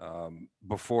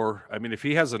 If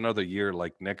he has another year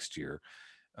like next year,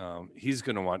 he's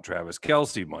going to want Travis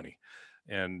Kelce money,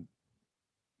 and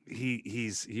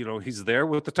he's there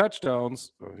with the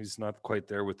touchdowns. He's not quite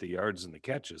there with the yards and the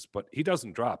catches, but he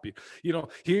doesn't drop.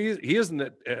 He isn't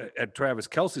at Travis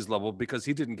Kelce's level because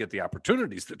he didn't get the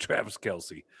opportunities that Travis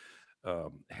Kelce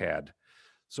had.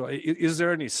 So is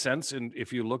there any sense in,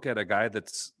 if you look at a guy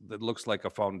that looks like a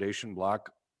foundation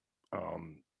block,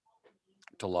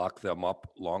 to lock them up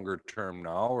longer term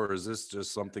now, or is this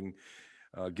just something,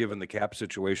 given the cap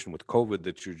situation with COVID,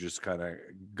 that you're just kind of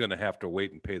going to have to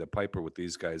wait and pay the piper with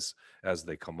these guys as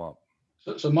they come up?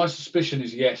 So my suspicion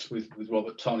is yes with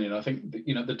Robert Tonyan. I think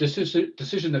the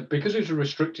decision that, because he's a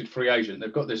restricted free agent,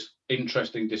 they've got this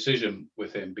interesting decision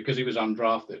with him because he was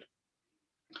undrafted.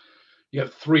 You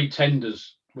have 3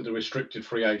 tenders with a restricted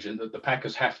free agent that the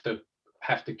Packers have to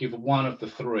give one of the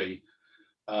 3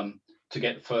 to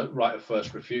get right of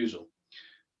first refusal.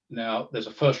 Now there's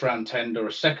a first round tender,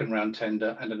 a second round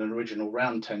tender, and an original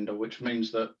round tender, which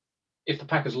means that if the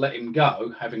Packers let him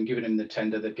go, having given him the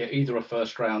tender, they'd get either a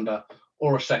first rounder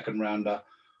or a second rounder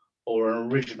or an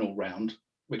original round,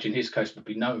 which in his case would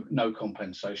be no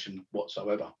compensation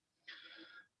whatsoever.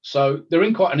 So they're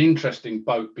in quite an interesting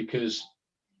boat because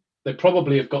they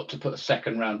probably have got to put a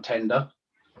second round tender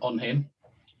on him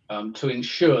to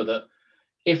ensure that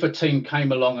if a team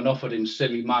came along and offered him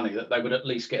silly money, that they would at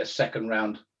least get a second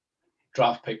round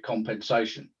draft pick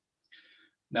compensation.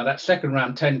 Now that second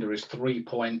round tender is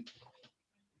around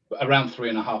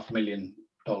 $3.5 million,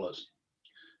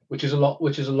 which is a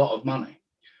lot of money.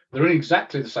 They're in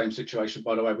exactly the same situation,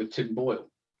 by the way, with Tim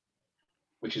Boyle,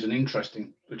 which is an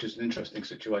interesting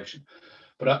situation.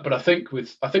 But I think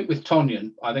with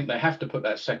Tonyan, I think they have to put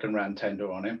that second round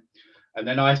tender on him. And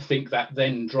then I think that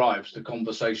then drives the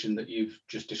conversation that you've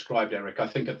just described, Eric. I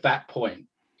think at that point,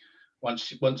 once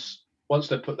they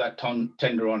put that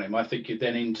tender on him, I think you're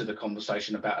then into the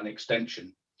conversation about an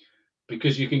extension,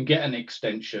 because you can get an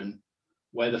extension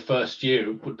where the first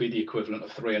year would be the equivalent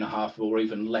of 3.5 or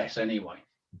even less anyway.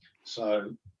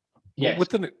 So, yes.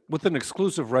 With an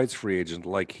exclusive rights free agent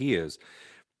like he is,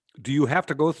 do you have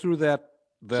to go through that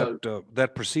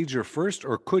procedure first,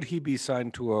 or could he be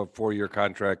signed to a 4-year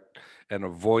contract and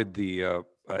avoid the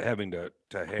having to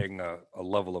hang a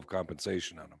level of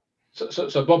compensation on him?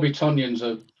 So Bobby Tonyan's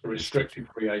a restricted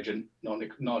free agent,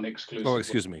 non-exclusive. Oh,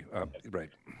 excuse me. Right.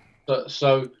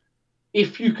 So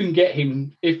if you can get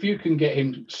him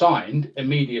signed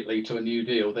immediately to a new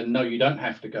deal, then no, you don't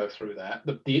have to go through that.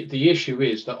 The issue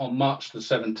is that on March the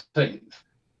 17th,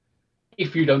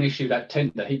 if you don't issue that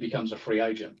tender, he becomes a free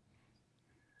agent.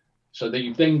 So that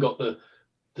you've then got the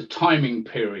timing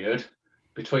period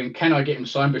between, can I get him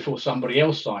signed before somebody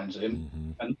else signs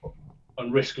him,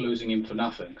 and risk losing him for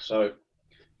nothing. So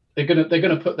they're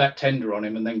gonna put that tender on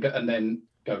him and then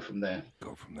go from there.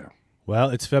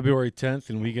 Well, it's February 10th,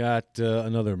 and we got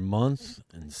another month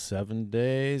and 7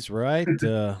 days, right?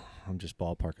 I'm just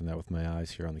ballparking that with my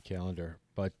eyes here on the calendar.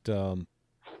 But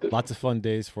lots of fun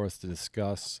days for us to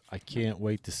discuss. I can't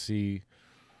wait to see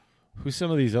who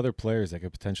some of these other players that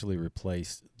could potentially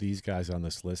replace these guys on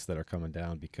this list that are coming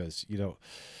down, because,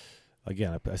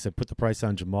 again, I said put the price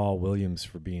on Jamal Williams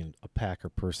for being a Packer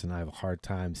person. I have a hard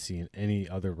time seeing any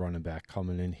other running back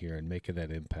coming in here and making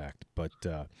that impact. But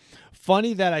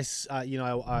funny that I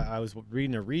was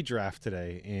reading a redraft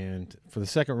today, and for the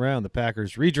second round, the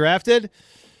Packers redrafted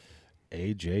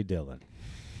A.J. Dillon.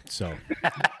 So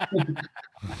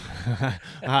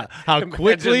how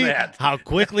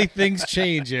quickly things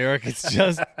change, Eric. It's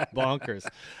just bonkers.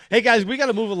 Hey guys, we got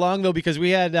to move along though, because we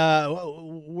had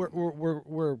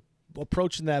we're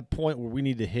approaching that point where we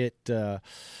need to hit this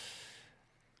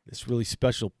really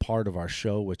special part of our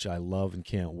show, which I love and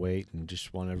can't wait, and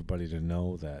just want everybody to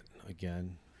know that,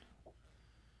 again,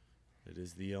 it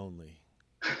is the only.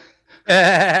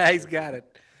 He's got it.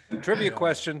 Trivia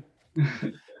question.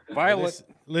 Violet.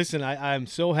 Listen, I'm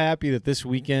so happy that this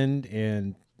weekend,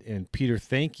 and Peter,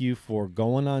 thank you for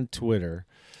going on Twitter.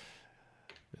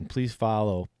 And please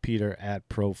follow Peter at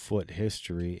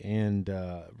ProFootHistory and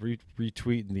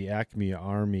retweeting the Acme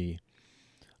Army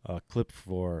clip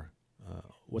for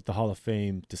what the Hall of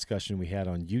Fame discussion we had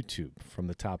on YouTube from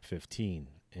the top 15.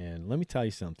 And let me tell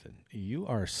you something. You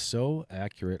are so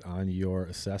accurate on your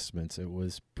assessments. It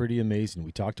was pretty amazing.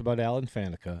 We talked about Alan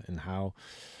Faneca and how,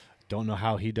 don't know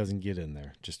how he doesn't get in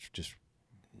there. Just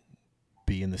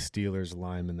being the Steelers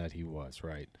lineman that he was,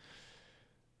 right?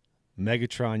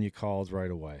 Megatron you called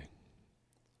right away.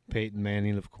 Peyton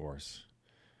Manning, of course.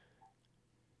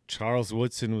 Charles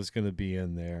Woodson was going to be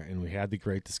in there, and we had the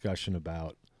great discussion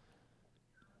about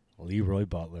Leroy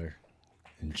Butler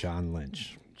and John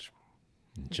Lynch.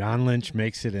 John Lynch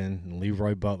makes it in, and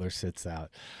Leroy Butler sits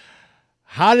out.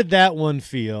 How did that one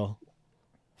feel,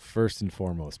 first and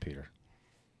foremost, Peter?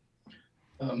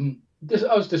 I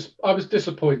was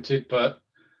disappointed, but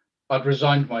I'd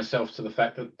resigned myself to the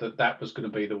fact that was going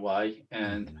to be the way.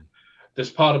 And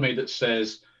there's part of me that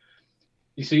says,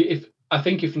 you see, if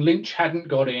Lynch hadn't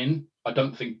got in I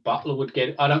don't think Butler would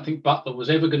get. I don't think Butler was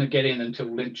ever going to get in until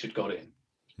Lynch had got in,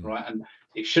 right? And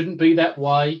it shouldn't be that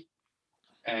way.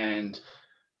 And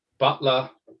Butler,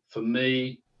 for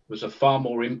me, was a far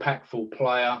more impactful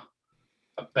player,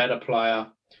 a better player,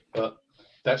 but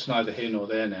that's neither here nor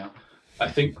there now. I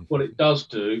think what it does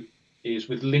do is,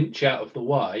 with Lynch out of the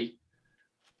way,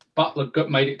 Butler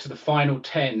made it to the final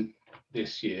 10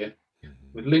 this year.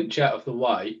 With Lynch out of the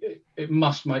way, it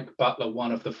must make Butler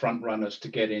one of the front runners to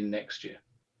get in next year.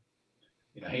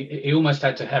 You know, he almost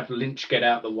had to have Lynch get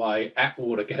out the way,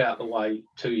 Atwater get out the way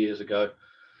 2 years ago.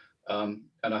 And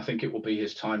I think it will be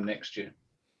his time next year.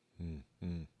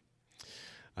 Mm-hmm.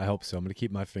 I hope so. I'm going to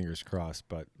keep my fingers crossed.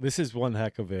 But this is one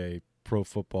heck of a Pro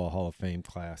Football Hall of Fame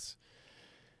class.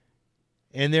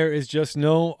 And there is just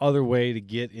no other way to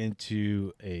get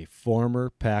into a former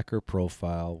Packer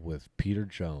profile with Peter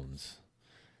Jones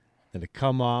than to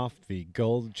come off the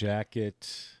gold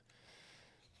jacket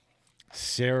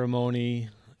ceremony,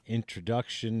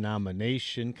 introduction,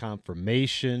 nomination,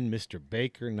 confirmation, Mr.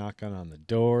 Baker knocking on the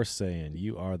door saying,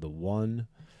 "You are the one."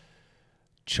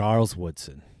 Charles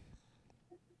Woodson.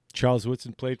 Charles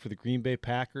Woodson played for the Green Bay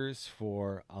Packers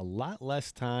for a lot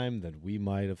less time than we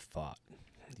might have thought.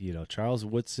 You know, Charles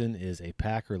Woodson is a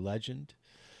Packer legend,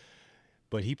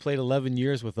 but he played 11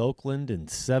 years with Oakland and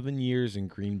 7 years in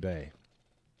Green Bay.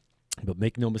 But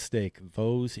make no mistake,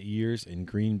 those years in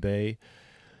Green Bay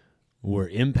were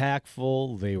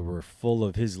impactful. They were full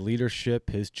of his leadership,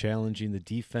 his challenging the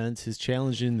defense, his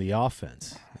challenging the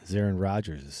offense, as Aaron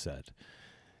Rodgers has said,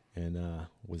 and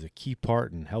was a key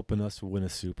part in helping us win a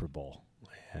Super Bowl.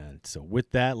 And so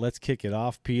with that, let's kick it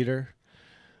off, Peter,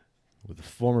 with the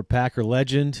former Packer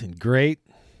legend and great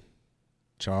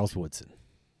Charles Woodson.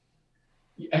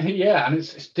 Yeah, and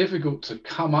it's difficult to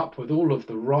come up with all of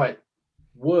the right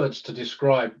words to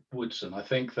describe Woodson. I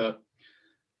think that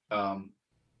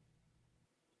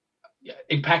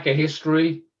in Packer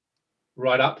history,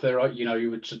 right up there, you know,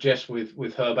 you would suggest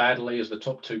with Herb Adderley as the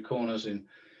top two corners in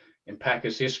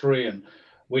Packers history, and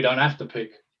we don't have to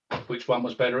pick which one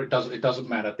was better. It doesn't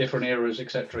matter. Different eras,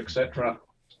 etc., etc.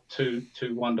 Two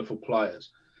wonderful players,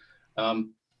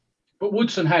 but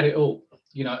Woodson had it all,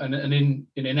 you know. And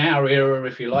in our era,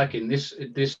 if you like, in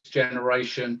this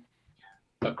generation,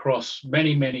 across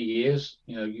many years,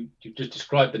 you know, you just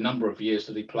described the number of years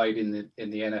that he played in the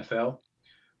NFL.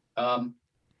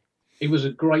 He was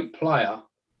a great player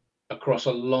across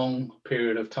a long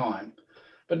period of time,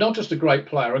 but not just a great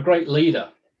player, a great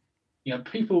leader. You know,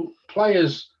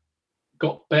 players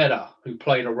got better who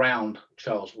played around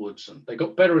Charles Woodson. They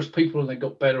got better as people and they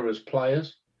got better as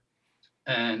players.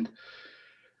 And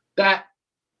that,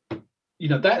 you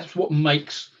know, that's what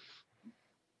makes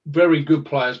very good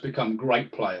players become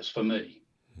great players for me.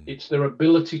 It's their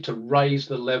ability to raise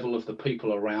the level of the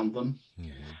people around them.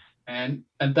 And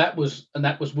that was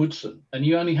Woodson. And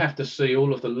you only have to see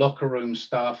all of the locker room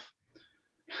stuff,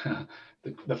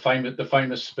 the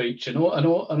famous speech and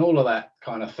all of that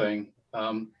kind of thing,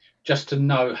 just to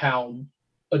know how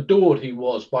adored he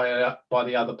was by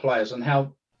the other players and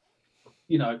how,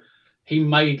 you know, he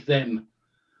made them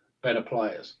better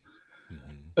players.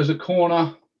 As a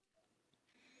corner,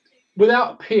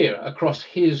 without peer across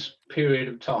his period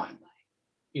of time,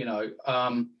 you know,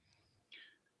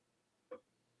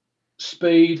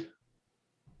 speed.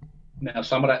 Now,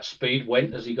 some of that speed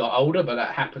went as he got older, but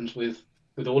that happens with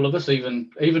all of us,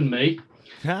 even me.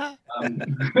 But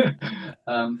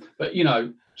you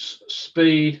know,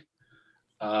 speed,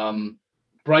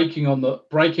 breaking on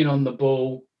the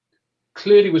ball.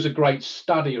 Clearly, was a great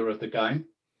studier of the game,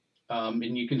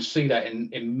 and you can see that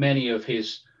in many of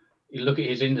his. You look at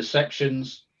his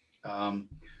interceptions.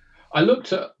 I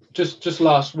looked at just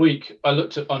last week. I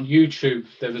looked at on YouTube.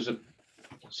 There was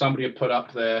somebody had put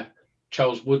up there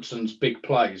Charles Woodson's big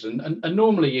plays, and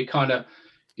normally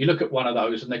you look at one of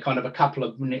those and they're kind of a couple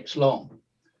of minutes long.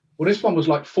 Well, this one was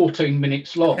like 14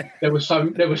 minutes long. There were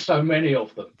so many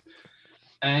of them,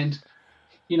 and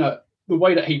you know the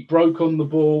way that he broke on the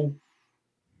ball,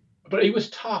 but he was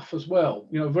tough as well.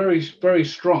 You know, very very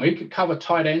strong. He could cover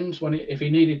tight ends if he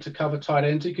needed to cover tight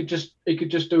ends. He could just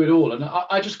do it all, and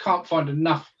I just can't find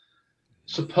enough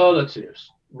superlatives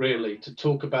really to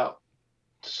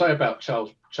say about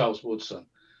Charles Woodson.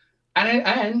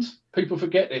 And people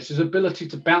forget this, his ability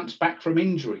to bounce back from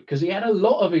injury, because he had a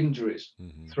lot of injuries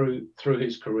through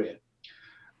his career.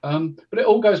 But it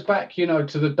all goes back, you know,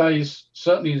 to the days,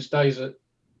 certainly his days at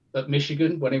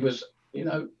Michigan, when he was, you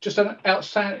know, just an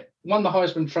outstanding, won the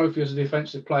Heisman Trophy as a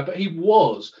defensive player, but he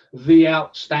was the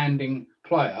outstanding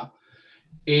player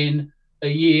in a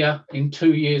year, in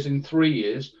 2 years, in 3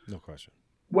 years. No question.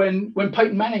 When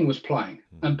Peyton Manning was playing,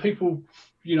 and people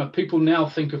people now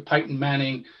think of Peyton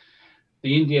Manning,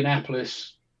 the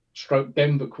Indianapolis stroke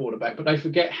Denver quarterback, but they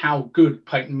forget how good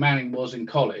Peyton Manning was in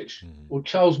college. Mm-hmm. Well,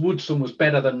 Charles Woodson was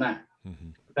better than that. Mm-hmm.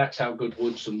 That's how good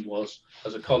Woodson was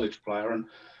as a college player. And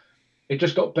it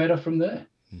just got better from there.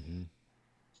 Mm-hmm.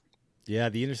 Yeah,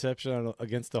 the interception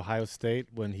against Ohio State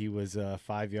when he was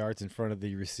 5 yards in front of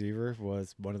the receiver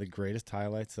was one of the greatest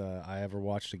highlights I ever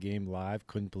watched a game live.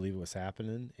 Couldn't believe it was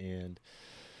happening. And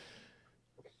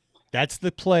that's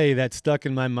the play that stuck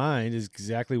in my mind is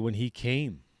exactly when he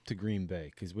came to Green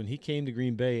Bay. Because when he came to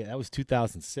Green Bay, that was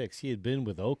 2006. He had been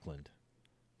with Oakland,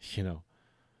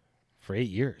 for 8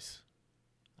 years.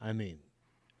 I mean,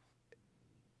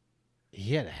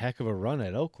 he had a heck of a run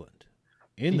at Oakland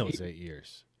in those 8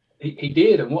 years. He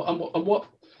did. And what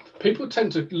people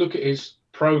tend to look at his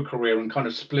pro career and kind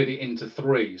of split it into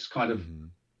threes, kind of Mm-hmm.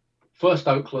 first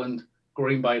Oakland,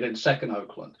 Green Bay, then second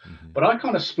Oakland. Mm-hmm. But I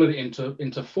kind of split it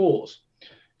into fours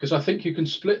because I think you can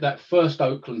split that first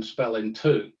Oakland spell in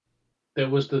two. There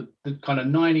was the kind of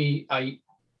 98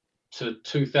 to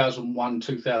 2001,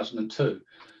 2002.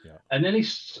 Yeah. And then he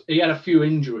had a few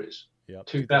injuries, Yep.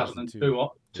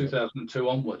 2002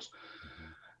 onwards.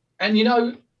 Mm-hmm.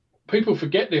 And, people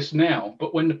forget this now,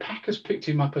 but when the Packers picked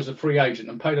him up as a free agent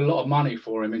and paid a lot of money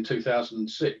for him in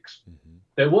 2006, Mm-hmm.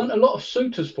 there weren't a lot of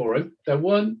suitors for him. There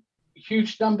weren't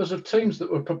huge numbers of teams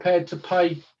that were prepared to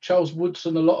pay Charles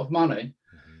Woodson a lot of money.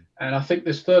 Mm-hmm. And I think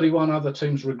there's 31 other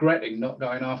teams regretting not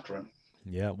going after him.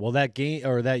 Yeah, well, that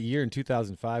year in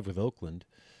 2005 with Oakland,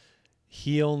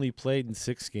 he only played in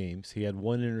 6 games. He had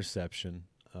 1 interception,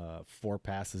 4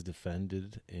 passes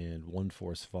defended, and 1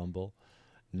 forced fumble.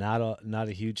 Not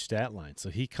a huge stat line. So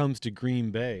he comes to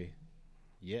Green Bay.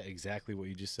 Yeah, exactly what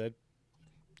you just said.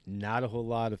 Not a whole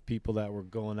lot of people that were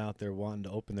going out there wanting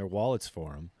to open their wallets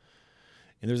for him.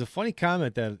 And there's a funny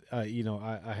comment that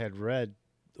I had read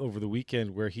over the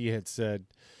weekend where he had said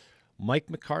Mike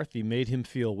McCarthy made him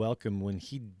feel welcome when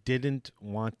he didn't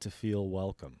want to feel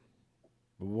welcome.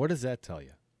 What does that tell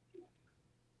you?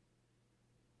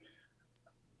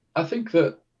 I think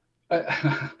that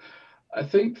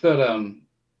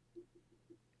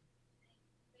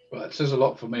well, it says a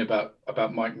lot for me about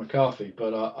Mike McCarthy,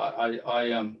 but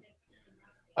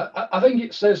I think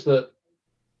it says that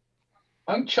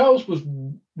I think Charles was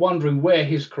wondering where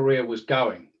his career was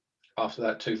going after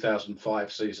that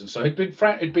 2005 season. So he'd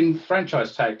been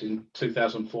franchise tagged in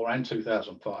 2004 and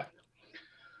 2005,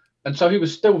 and so he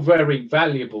was still very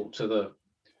valuable to the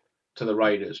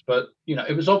Raiders. But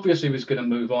it was obvious he was going to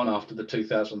move on after the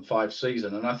 2005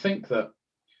 season, and I think that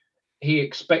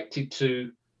he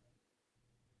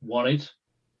wanted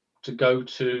to go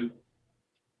to.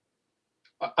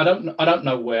 I don't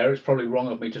know where. It's probably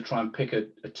wrong of me to try and pick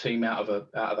a team out of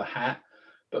a hat,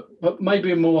 but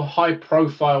maybe a more high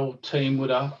profile team with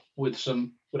a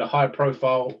high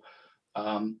profile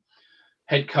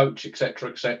head coach,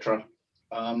 etc., etc.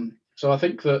 So I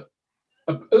think that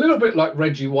a little bit like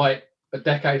Reggie White a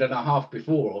decade and a half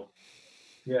before.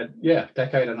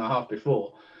 Decade and a half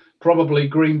before. Probably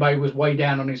Green Bay was way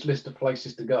down on his list of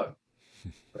places to go.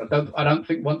 But I don't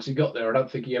think once he got there, I don't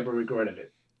think he ever regretted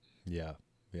it. Yeah.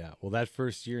 Well, that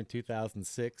first year in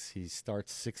 2006, he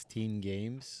starts 16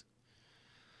 games.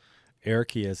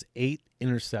 Eric, he has 8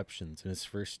 interceptions in his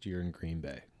first year in Green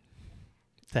Bay.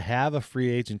 To have a free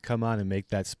agent come on and make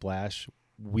that splash,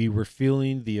 we were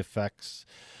feeling the effects,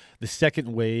 the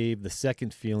second wave, the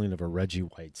second feeling of a Reggie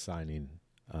White signing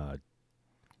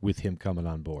with him coming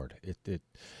on board.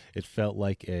 It felt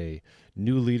like a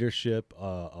new leadership,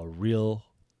 a real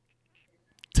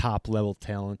top-level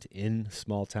talent in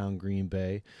small-town Green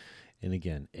Bay. And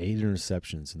again, 8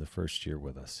 interceptions in the first year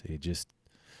with us. He just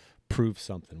proved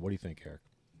something. What do you think, Eric?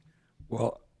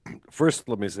 Well, first,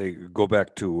 let me say, go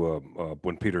back to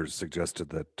when Peter suggested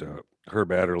that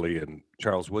Herb Adderley and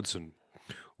Charles Woodson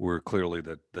were clearly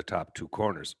the top 2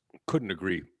 corners. Couldn't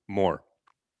agree more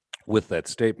with that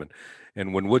statement.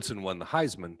 And when Woodson won the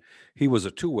Heisman, he was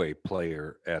a two-way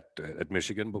player at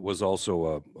Michigan, but was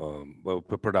also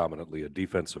predominantly a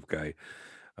defensive guy.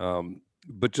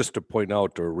 But just to point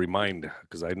out or remind,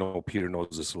 because I know Peter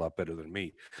knows this a lot better than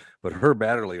me, but Herb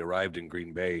Adderley arrived in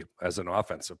Green Bay as an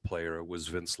offensive player. It was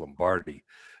Vince Lombardi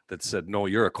that said, "No,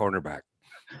 you're a cornerback,"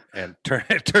 and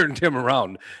turned him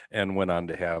around and went on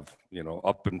to have,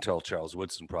 up until Charles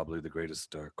Woodson, probably the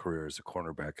greatest career as a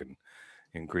cornerback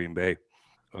in Green Bay.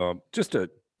 Just a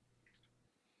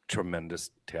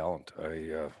tremendous talent.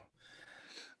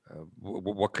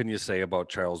 What can you say about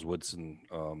Charles Woodson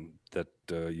that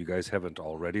you guys haven't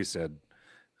already said?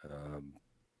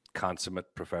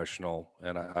 Consummate professional,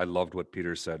 and I loved what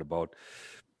Peter said about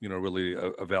really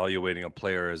evaluating a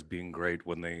player as being great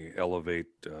when they elevate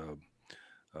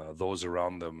those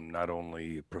around them, not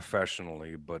only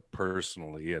professionally but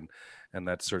personally, and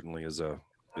that certainly is a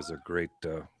great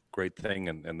thing.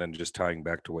 And then just tying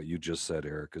back to what you just said,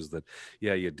 Eric, is that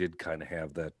you did kind of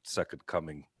have that second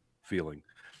coming feeling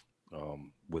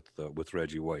with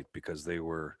Reggie White, because they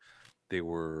were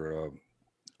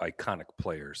iconic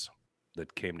players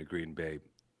that came to Green Bay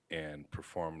and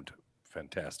performed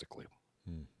fantastically.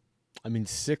 I mean,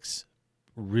 6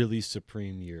 really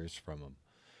supreme years from him.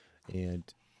 And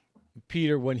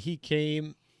Peter, when he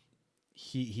came,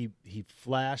 he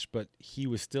flashed, but he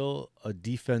was still a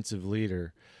defensive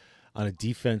leader on a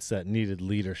defense that needed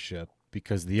leadership,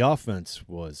 because the offense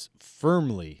was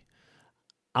firmly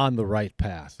on the right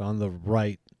path, on the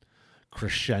right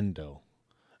crescendo,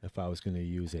 if I was going to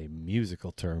use a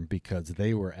musical term, because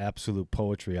they were absolute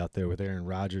poetry out there with Aaron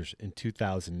Rodgers in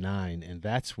 2009. And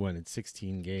that's when, in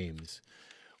 16 games,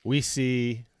 we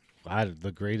see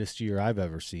the greatest year I've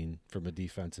ever seen from a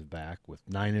defensive back, with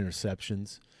 9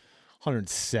 interceptions,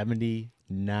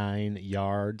 179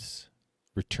 yards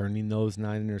returning those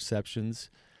 9 interceptions,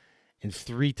 and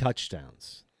 3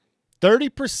 touchdowns.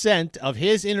 30% of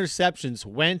his interceptions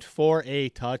went for a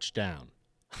touchdown.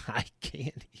 I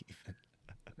can't even.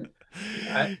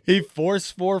 He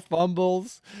forced 4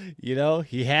 fumbles.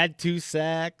 He had 2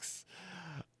 sacks.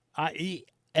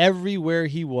 Everywhere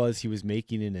he was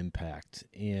making an impact.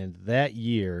 And that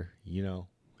year, you know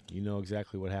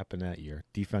exactly what happened that year.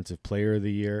 Defensive Player of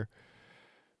the Year.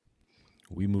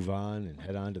 We move on and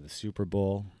head on to the Super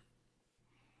Bowl.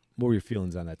 What were your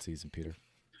feelings on that season, Peter?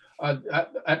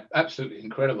 Absolutely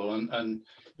incredible. And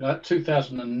that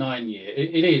 2009 year,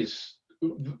 it is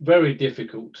very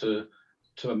difficult to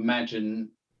imagine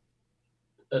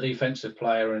a defensive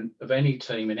player of any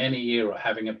team in any era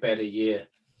having a better year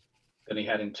than he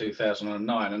had in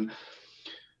 2009. And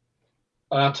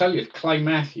I'll tell you, Clay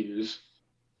Matthews,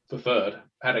 the third,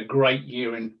 had a great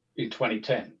year in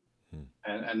 2010.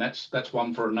 And that's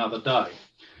one for another day.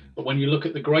 But when you look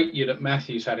at the great year that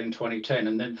Matthews had in 2010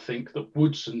 and then think that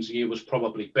Woodson's year was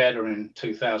probably better in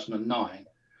 2009,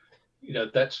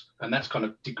 that's kind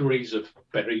of degrees of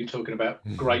better. You're talking about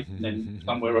great and then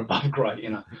somewhere above great,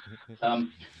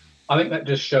 I think that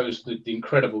just shows the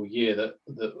incredible year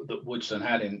that Woodson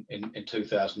had in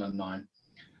 2009.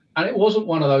 And it wasn't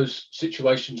one of those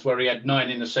situations where he had 9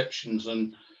 interceptions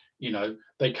and,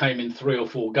 they came in 3 or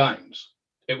 4 games.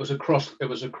 It was across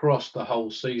the whole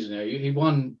season. He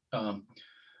won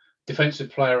Defensive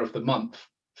Player of the Month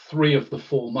 3 of the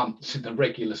 4 months in the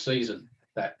regular season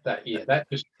that year. That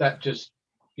just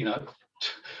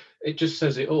it just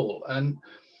says it all. And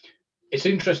it's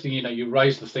interesting, you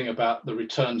raised the thing about the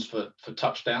returns for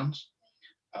touchdowns.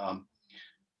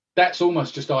 That's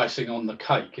almost just icing on the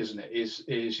cake, isn't it?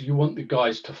 Is you want the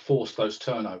guys to force those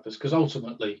turnovers, because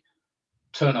ultimately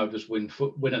turnovers win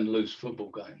and lose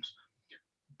football games.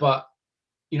 But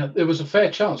there was a fair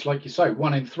chance, like you say,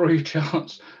 1 in 3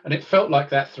 chance, and it felt like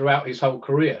that throughout his whole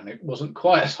career. And it wasn't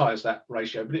quite as high as that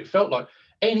ratio, but it felt like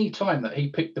any time that he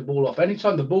picked the ball off, any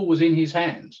time the ball was in his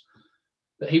hands,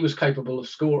 that he was capable of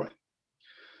scoring.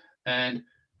 And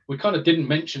we kind of didn't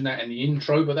mention that in the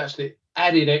intro, but that's the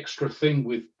added extra thing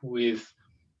with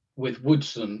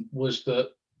Woodson, was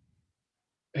that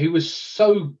he was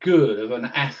so good of an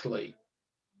athlete,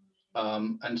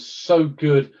 and so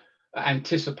good at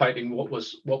anticipating what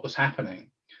was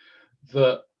happening,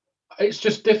 that it's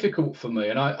just difficult for me.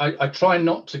 And I try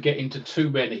not to get into too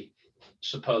many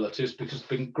superlatives, because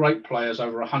there's been great players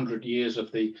over 100 years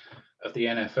of the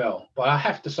NFL. But I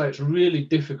have to say, it's really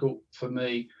difficult for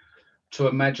me to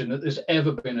imagine that there's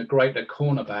ever been a greater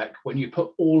cornerback when you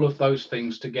put all of those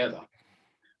things together.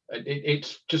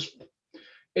 It's just,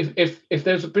 if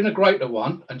there's been a greater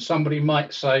one, and somebody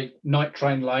might say Night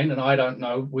Train Lane, and I don't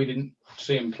know, we didn't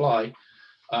see him play.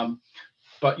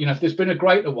 But if there's been a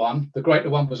greater one, the greater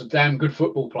one was a damn good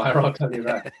football player, I'll tell you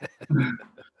that.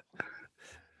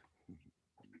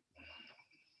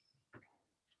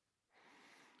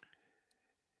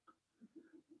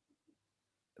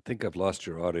 I think I've lost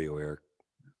your audio, Eric.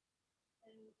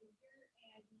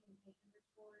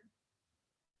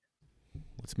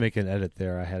 Let's make an edit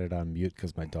there. I had it on mute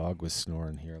because my dog was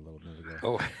snoring here a little bit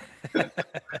ago.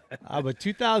 But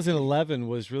 2011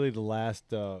 was really the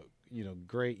last,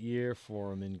 great year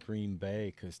for him in Green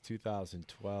Bay, because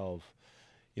 2012,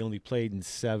 he only played in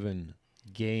 7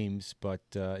 games. But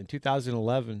in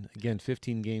 2011, again,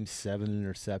 15 games, 7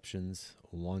 interceptions,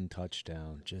 1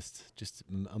 touchdown. Just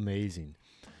amazing.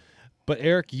 But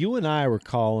Eric, you and I were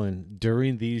calling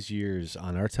during these years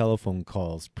on our telephone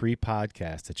calls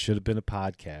pre-podcast. It should have been a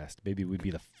podcast. Maybe we'd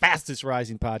be the fastest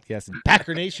rising podcast in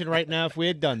Packer Nation right now if we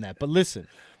had done that. But listen,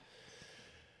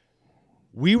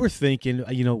 we were thinking,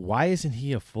 why isn't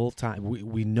he a full-time?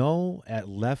 We know at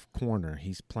left corner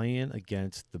he's playing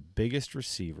against the biggest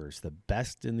receivers, the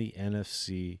best in the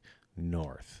NFC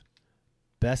North,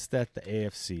 best that the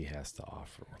AFC has to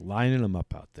offer. We're lining him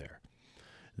up out there.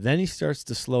 Then he starts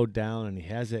to slow down, and he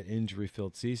has that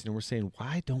injury-filled season, and we're saying,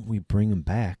 why don't we bring him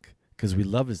back? Because we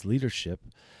love his leadership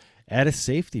at a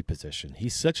safety position.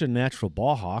 He's such a natural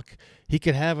ball hawk. He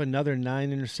could have another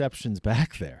 9 interceptions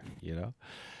back there,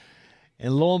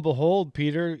 And lo and behold,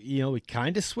 Peter, we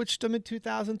kind of switched him in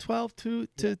 2012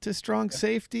 to strong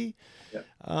safety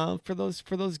for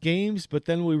those games, but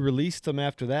then we released him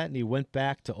after that, and he went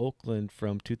back to Oakland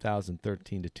from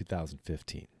 2013 to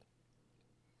 2015.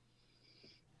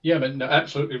 Yeah, but no,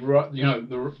 absolutely right.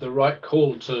 The right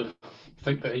call to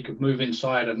think that he could move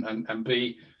inside and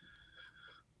be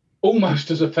almost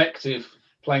as effective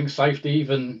playing safety,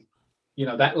 even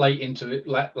that late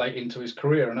into his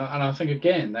career. And I think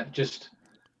again that just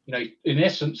in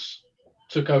essence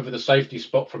took over the safety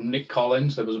spot from Nick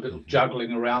Collins. There was a bit of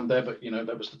juggling around there, but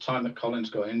that was the time that Collins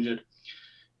got injured.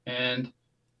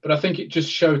 But I think it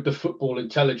just showed the football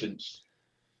intelligence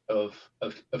of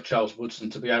Charles Woodson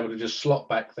to be able to just slot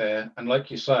back there. And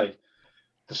like you say,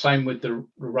 the same with the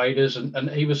Raiders, and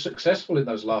he was successful in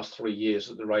those last 3 years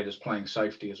at the Raiders playing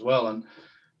safety as well. And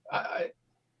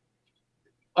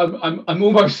I'm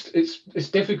almost it's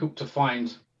difficult to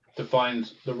find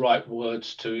the right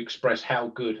words to express how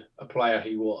good a player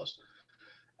he was.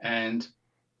 And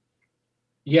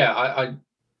yeah,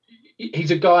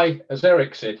 he's a guy, as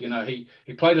Eric said,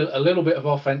 he played a little bit of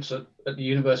offense at the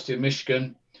University of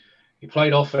Michigan. He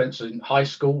played offense in high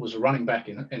school, was a running back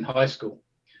in high school.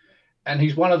 And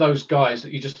he's one of those guys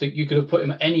that you just think you could have put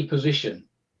him at any position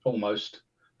almost.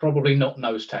 Probably not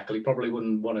nose tackle. He probably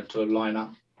wouldn't want to line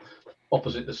up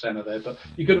opposite the center there. But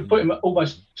you could have put him at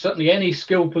almost certainly any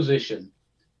skill position,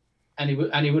 and he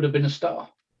would have been a star.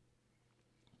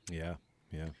 Yeah.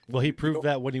 Well, he proved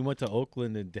that when he went to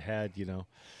Oakland and had,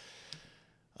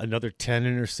 another 10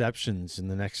 interceptions in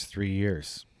the next 3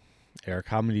 years. Eric,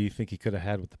 how many do you think he could have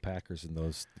had with the Packers in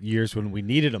those years when we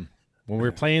needed him? When we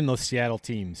were playing those Seattle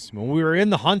teams, when we were in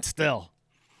the hunt still.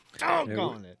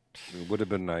 Doggone it. It would have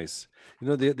been nice.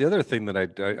 The other thing that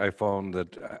I found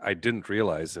that I didn't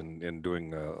realize in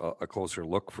doing a closer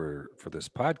look for this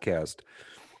podcast,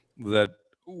 that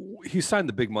he signed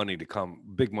the big money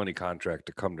contract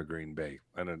to come to Green Bay,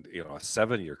 and a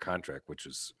 7-year contract, which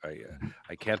is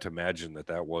I can't imagine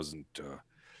that wasn't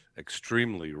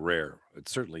extremely rare.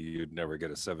 It's certainly you'd never get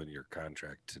a 7-year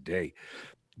contract today,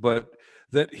 but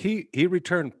that he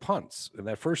returned punts in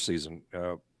that first season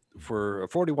for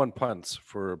 41 punts.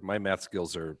 For my math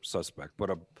skills are suspect, but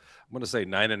I'm going to say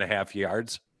 9.5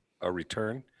 yards a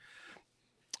return.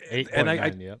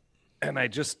 8.9, and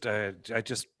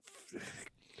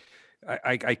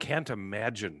I can't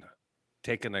imagine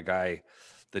taking a guy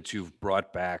that you've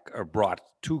brought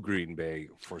to Green Bay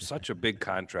for such a big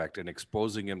contract and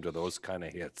exposing him to those kind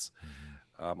of hits.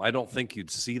 I don't think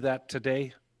you'd see that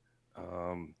today.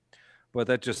 But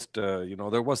that just,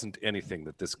 there wasn't anything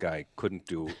that this guy couldn't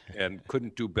do, and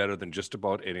couldn't do better than just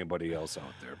about anybody else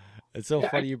out there. It's so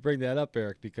funny you bring that up,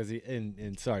 Eric, because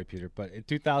sorry, Peter, but in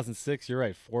 2006, you're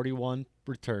right, 41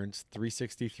 returns,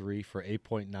 363 for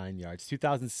 8.9 yards.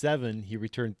 2007, he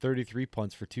returned 33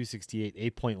 punts for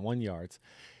 268, 8.1 yards.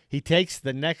 He takes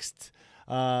the next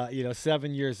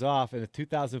 7 years off. And in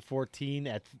 2014,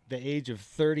 at the age of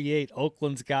 38,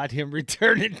 Oakland's got him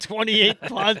returning 28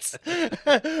 punts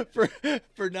for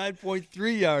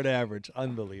 9.3 yard average.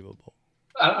 Unbelievable.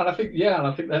 And I think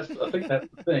that's the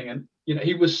thing. And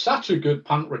he was such a good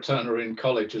punt returner in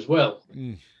college as well.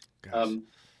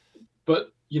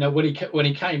 But when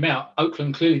he came out,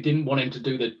 Oakland clearly didn't want him to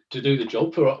do the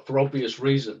job for obvious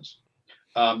reasons.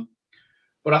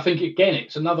 But I think, again,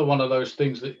 it's another one of those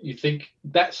things that you think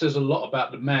that says a lot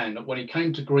about the man, that when he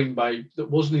came to Green Bay,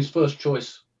 that wasn't his first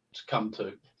choice to come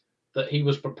to, that he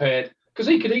was prepared, because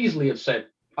he could easily have said,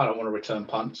 I don't want to return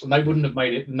punts, and they wouldn't have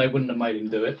made it, and they wouldn't have made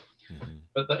him do it. Mm-hmm.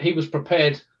 But that he was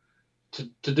prepared to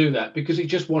do that because he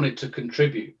just wanted to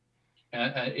contribute.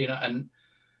 And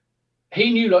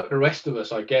he knew, like the rest of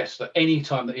us, I guess, that any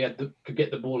time that he could get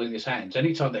the ball in his hands,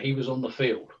 any time that he was on the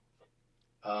field,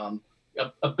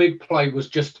 a big play was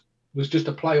just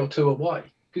a play or two away,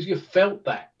 because you felt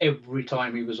that every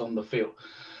time he was on the field.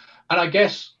 And I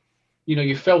guess,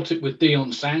 you felt it with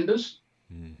Deion Sanders,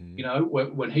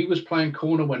 when he was playing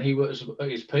corner, when he was at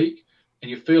his peak. and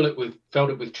you felt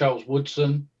it with Charles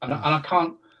Woodson, and I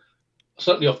can't,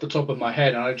 certainly off the top of my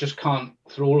head, and I just can't,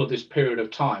 through all of this period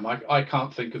of time, I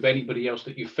can't think of anybody else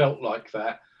that you felt like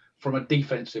that from a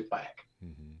defensive back.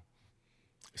 Mm-hmm.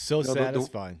 So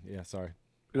satisfying. Yeah, sorry.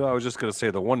 I was just going to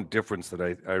say the one difference that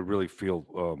I really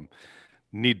feel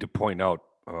need to point out.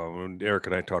 Eric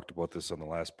and I talked about this on the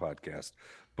last podcast,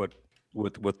 but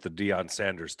with the Deion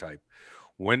Sanders type,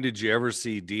 when did you ever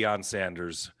see Deion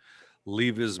Sanders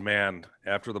leave his man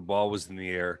after the ball was in the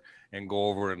air and go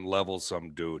over and level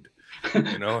some dude?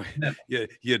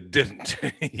 You didn't.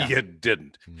 You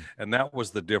didn't. And that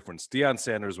was the difference. Deion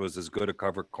Sanders was as good a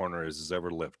cover corner as has ever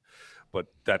lived. But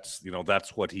that's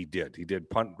what he did. He did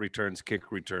punt returns,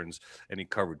 kick returns, and he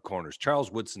covered corners.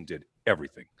 Charles Woodson did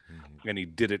everything, and he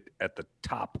did it at the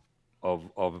top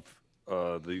of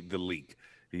the league.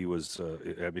 He was,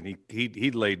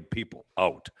 he laid people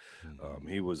out.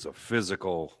 He was a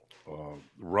physical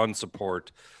run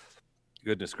support.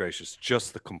 Goodness gracious,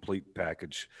 just the complete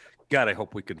package. God, I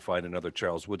hope we can find another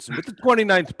Charles Woodson with the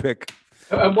 29th pick.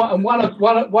 And one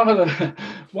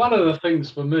of the things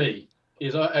for me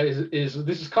is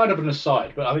this is kind of an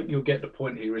aside, but I think you'll get the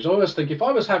point here. Is I always think if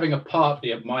I was having a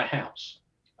party at my house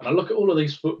and I look at all of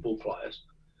these football players,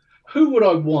 who would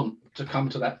I want to come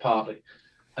to that party?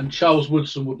 And Charles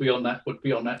Woodson would be on that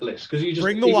list, because you just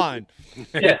bring the wine.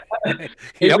 Yeah,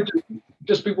 he would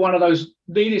just be one of those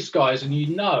neatest guys, and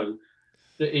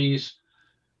that he's.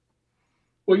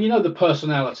 Well, the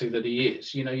personality that he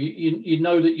is. You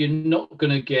know that you're not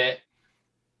going to get.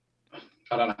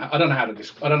 I don't know how to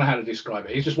describe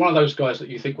it. He's just one of those guys that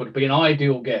you think would be an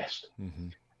ideal guest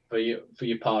for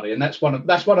your party, and that's one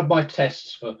of my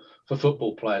tests for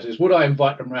football players is, would I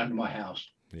invite them around to my house?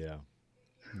 Yeah.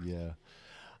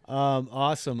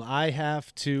 Awesome. I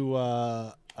have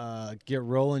to get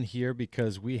rolling here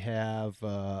because we have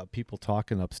people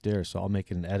talking upstairs, so I'll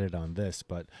make an edit on this.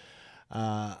 But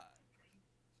want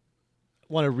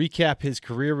to recap his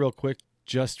career real quick,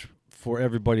 just for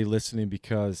everybody listening,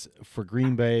 because for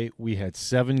Green Bay, we had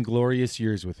 7 glorious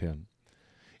years with him.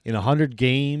 In 100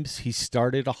 games, he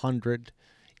started 100,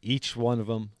 each one of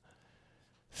them.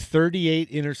 38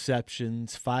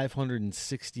 interceptions,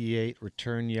 568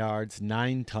 return yards,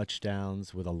 9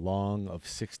 touchdowns with a long of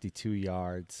 62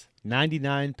 yards,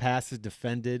 99 passes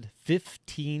defended,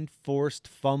 15 forced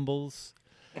fumbles,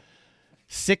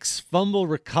 6 fumble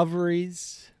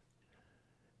recoveries,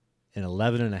 and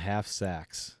 11.5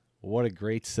 sacks. What a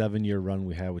great 7-year run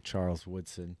we had with Charles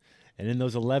Woodson. And in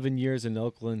those 11 years in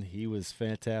Oakland, he was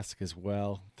fantastic as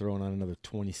well, throwing on another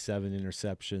 27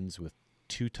 interceptions with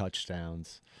 2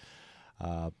 touchdowns.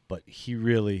 But he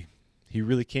really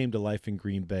came to life in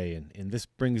Green Bay. And this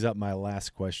brings up my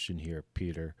last question here,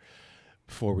 Peter,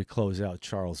 before we close out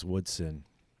Charles Woodson.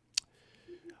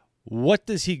 What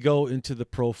does he go into the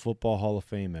Pro Football Hall of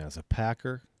Fame as? A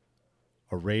Packer,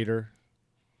 a Raider,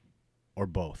 or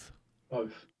both?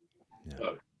 Both. Yeah.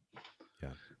 Both. Yeah.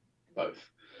 Both.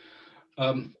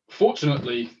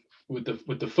 Fortunately, with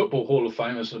the Football Hall of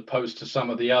Fame, as opposed to some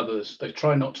of the others, they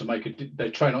try not to make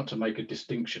a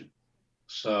distinction.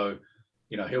 So,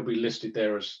 he'll be listed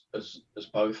there as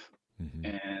both.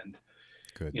 And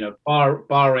good.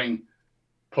 Barring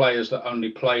players that only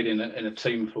played in a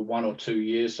team for 1 or 2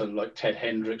 years, so like Ted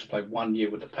Hendricks played 1 year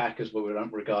with the Packers, but we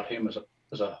don't regard him as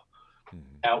a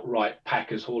outright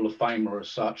Packers Hall of Famer as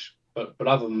such. But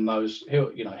other than those,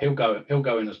 he'll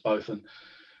go in as both,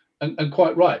 and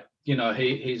quite right.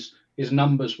 His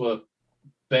numbers were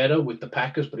better with the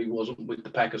Packers, but he wasn't with the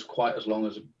Packers quite as long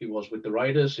as he was with the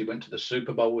Raiders. He went to the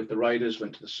Super Bowl with the Raiders,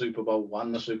 went to the Super Bowl,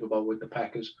 won the Super Bowl with the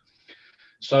Packers.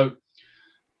 So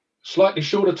slightly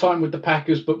shorter time with the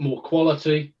Packers, but more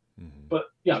quality. But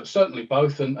certainly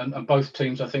both, and both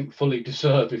teams I think fully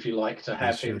deserve, if you like, to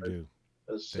have him. They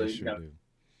sure do.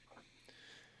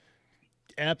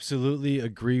 Absolutely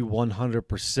agree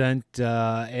 100%.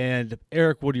 And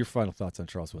Eric, what are your final thoughts on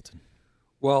Charles Woodson?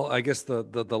 Well, I guess the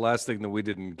last thing that we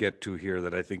didn't get to here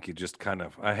that I think you just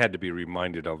I had to be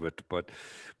reminded of it, but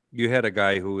you had a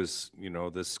guy who was,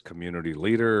 this community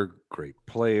leader, great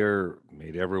player,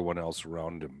 made everyone else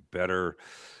around him better,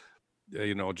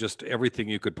 just everything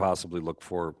you could possibly look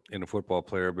for in a football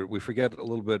player. But we forget a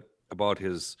little bit about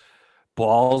his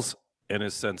balls and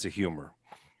his sense of humor.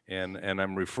 And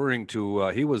I'm referring to,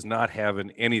 he was not having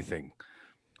anything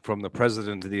from the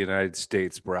President of the United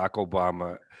States, Barack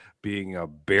Obama, being a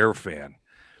Bear fan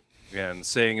and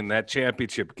saying in that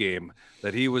championship game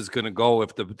that he was going to go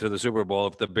to the Super Bowl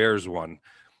if the Bears won,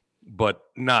 but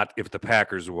not if the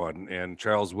Packers won. And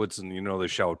Charles Woodson, the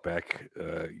shout back,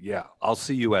 yeah, I'll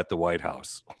see you at the White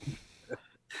House.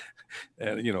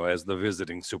 and as the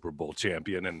visiting Super Bowl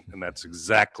champion, and that's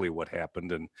exactly what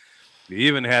happened. And you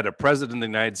even had a president of the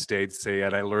United States say,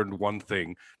 and I learned one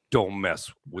thing: don't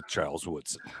mess with Charles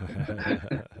Woodson.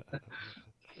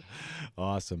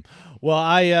 Awesome. Well,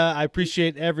 I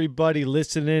appreciate everybody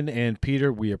listening, and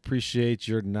Peter, we appreciate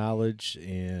your knowledge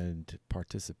and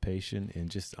participation in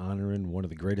just honoring one of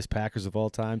the greatest Packers of all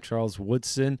time, Charles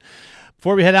Woodson.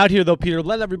 Before we head out here, though, Peter,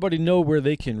 let everybody know where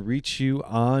they can reach you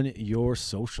on your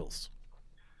socials.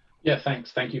 Yeah,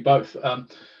 thanks. Thank you both.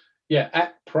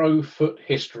 At ProFoot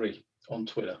History on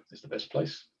Twitter is the best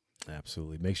place.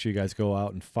 Absolutely. Make sure you guys go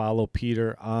out and follow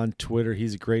Peter on Twitter.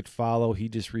 He's a great follow. He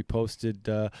just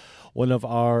reposted one of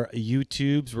our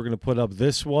YouTubes. We're going to put up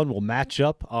this one. We'll match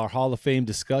up our Hall of Fame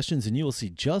discussions, and you will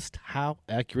see just how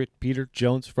accurate Peter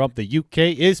Jones from the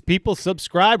UK is. People,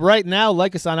 subscribe right now.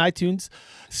 Like us on iTunes,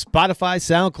 Spotify,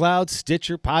 SoundCloud,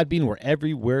 Stitcher, Podbean. We're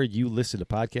everywhere you listen to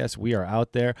podcasts. We are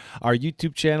out there. Our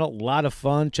YouTube channel, a lot of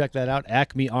fun. Check that out.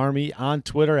 Acme Army on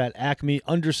Twitter at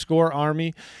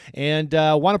Acme_Army. And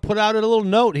want to put out a little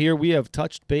note here. We have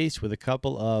touched base with a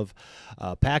couple of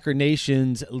Packer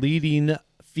Nation's leading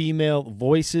female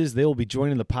voices. They will be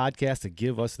joining the podcast to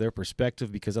give us their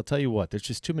perspective, because I'll tell you what, there's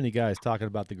just too many guys talking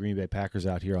about the Green Bay Packers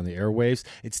out here on the airwaves.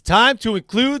 It's time to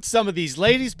include some of these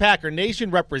ladies Packer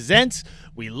Nation represents.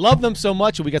 We love them so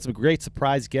much, and we got some great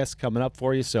surprise guests coming up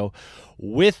for you. So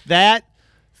with that,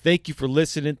 thank you for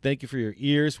listening. Thank you for your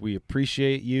ears. We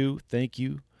appreciate you. Thank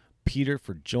you, Peter,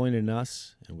 for joining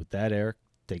us. And with that, Eric,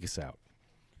 take us out.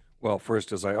 Well,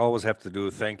 first, as I always have to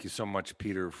do, thank you so much,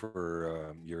 Peter,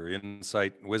 for your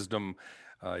insight and wisdom.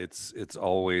 It's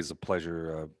always a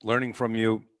pleasure learning from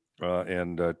you,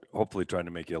 and hopefully trying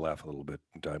to make you laugh a little bit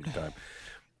from time to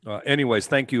time. Anyways,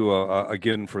 thank you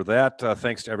again for that.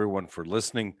 Thanks to everyone for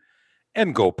listening,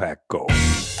 and go Pack, go.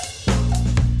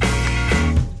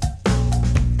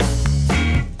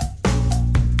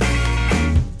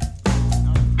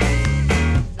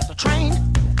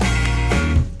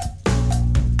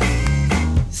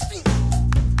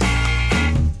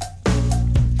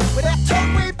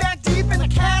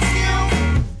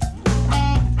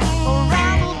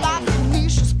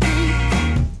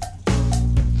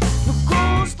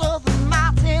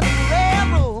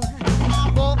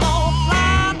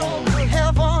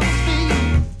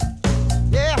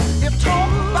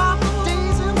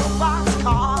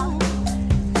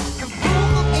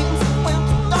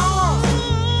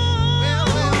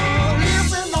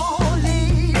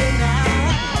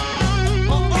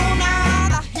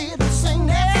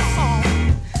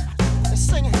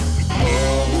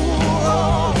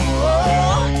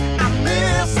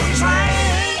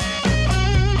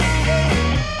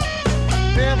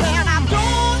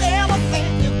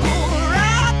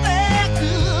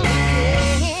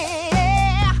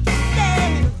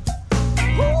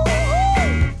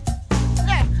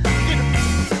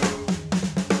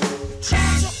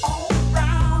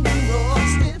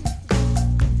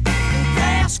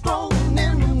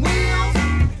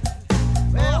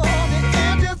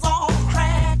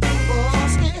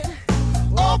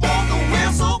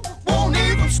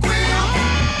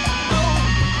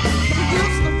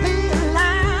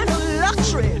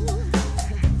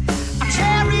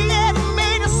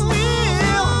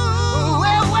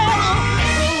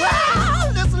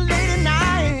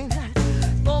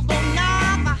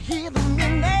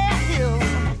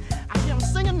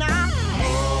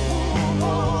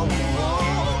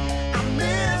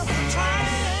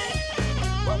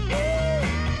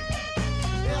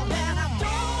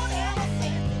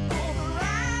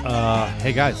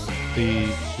 Hey guys, the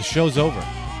show's over.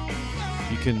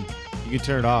 You can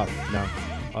turn it off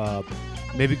now.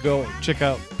 Maybe go check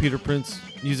out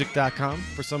peterprincemusic.com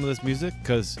for some of this music,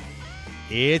 because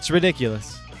it's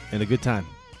ridiculous and a good time.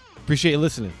 Appreciate you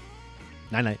listening.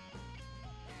 Night night.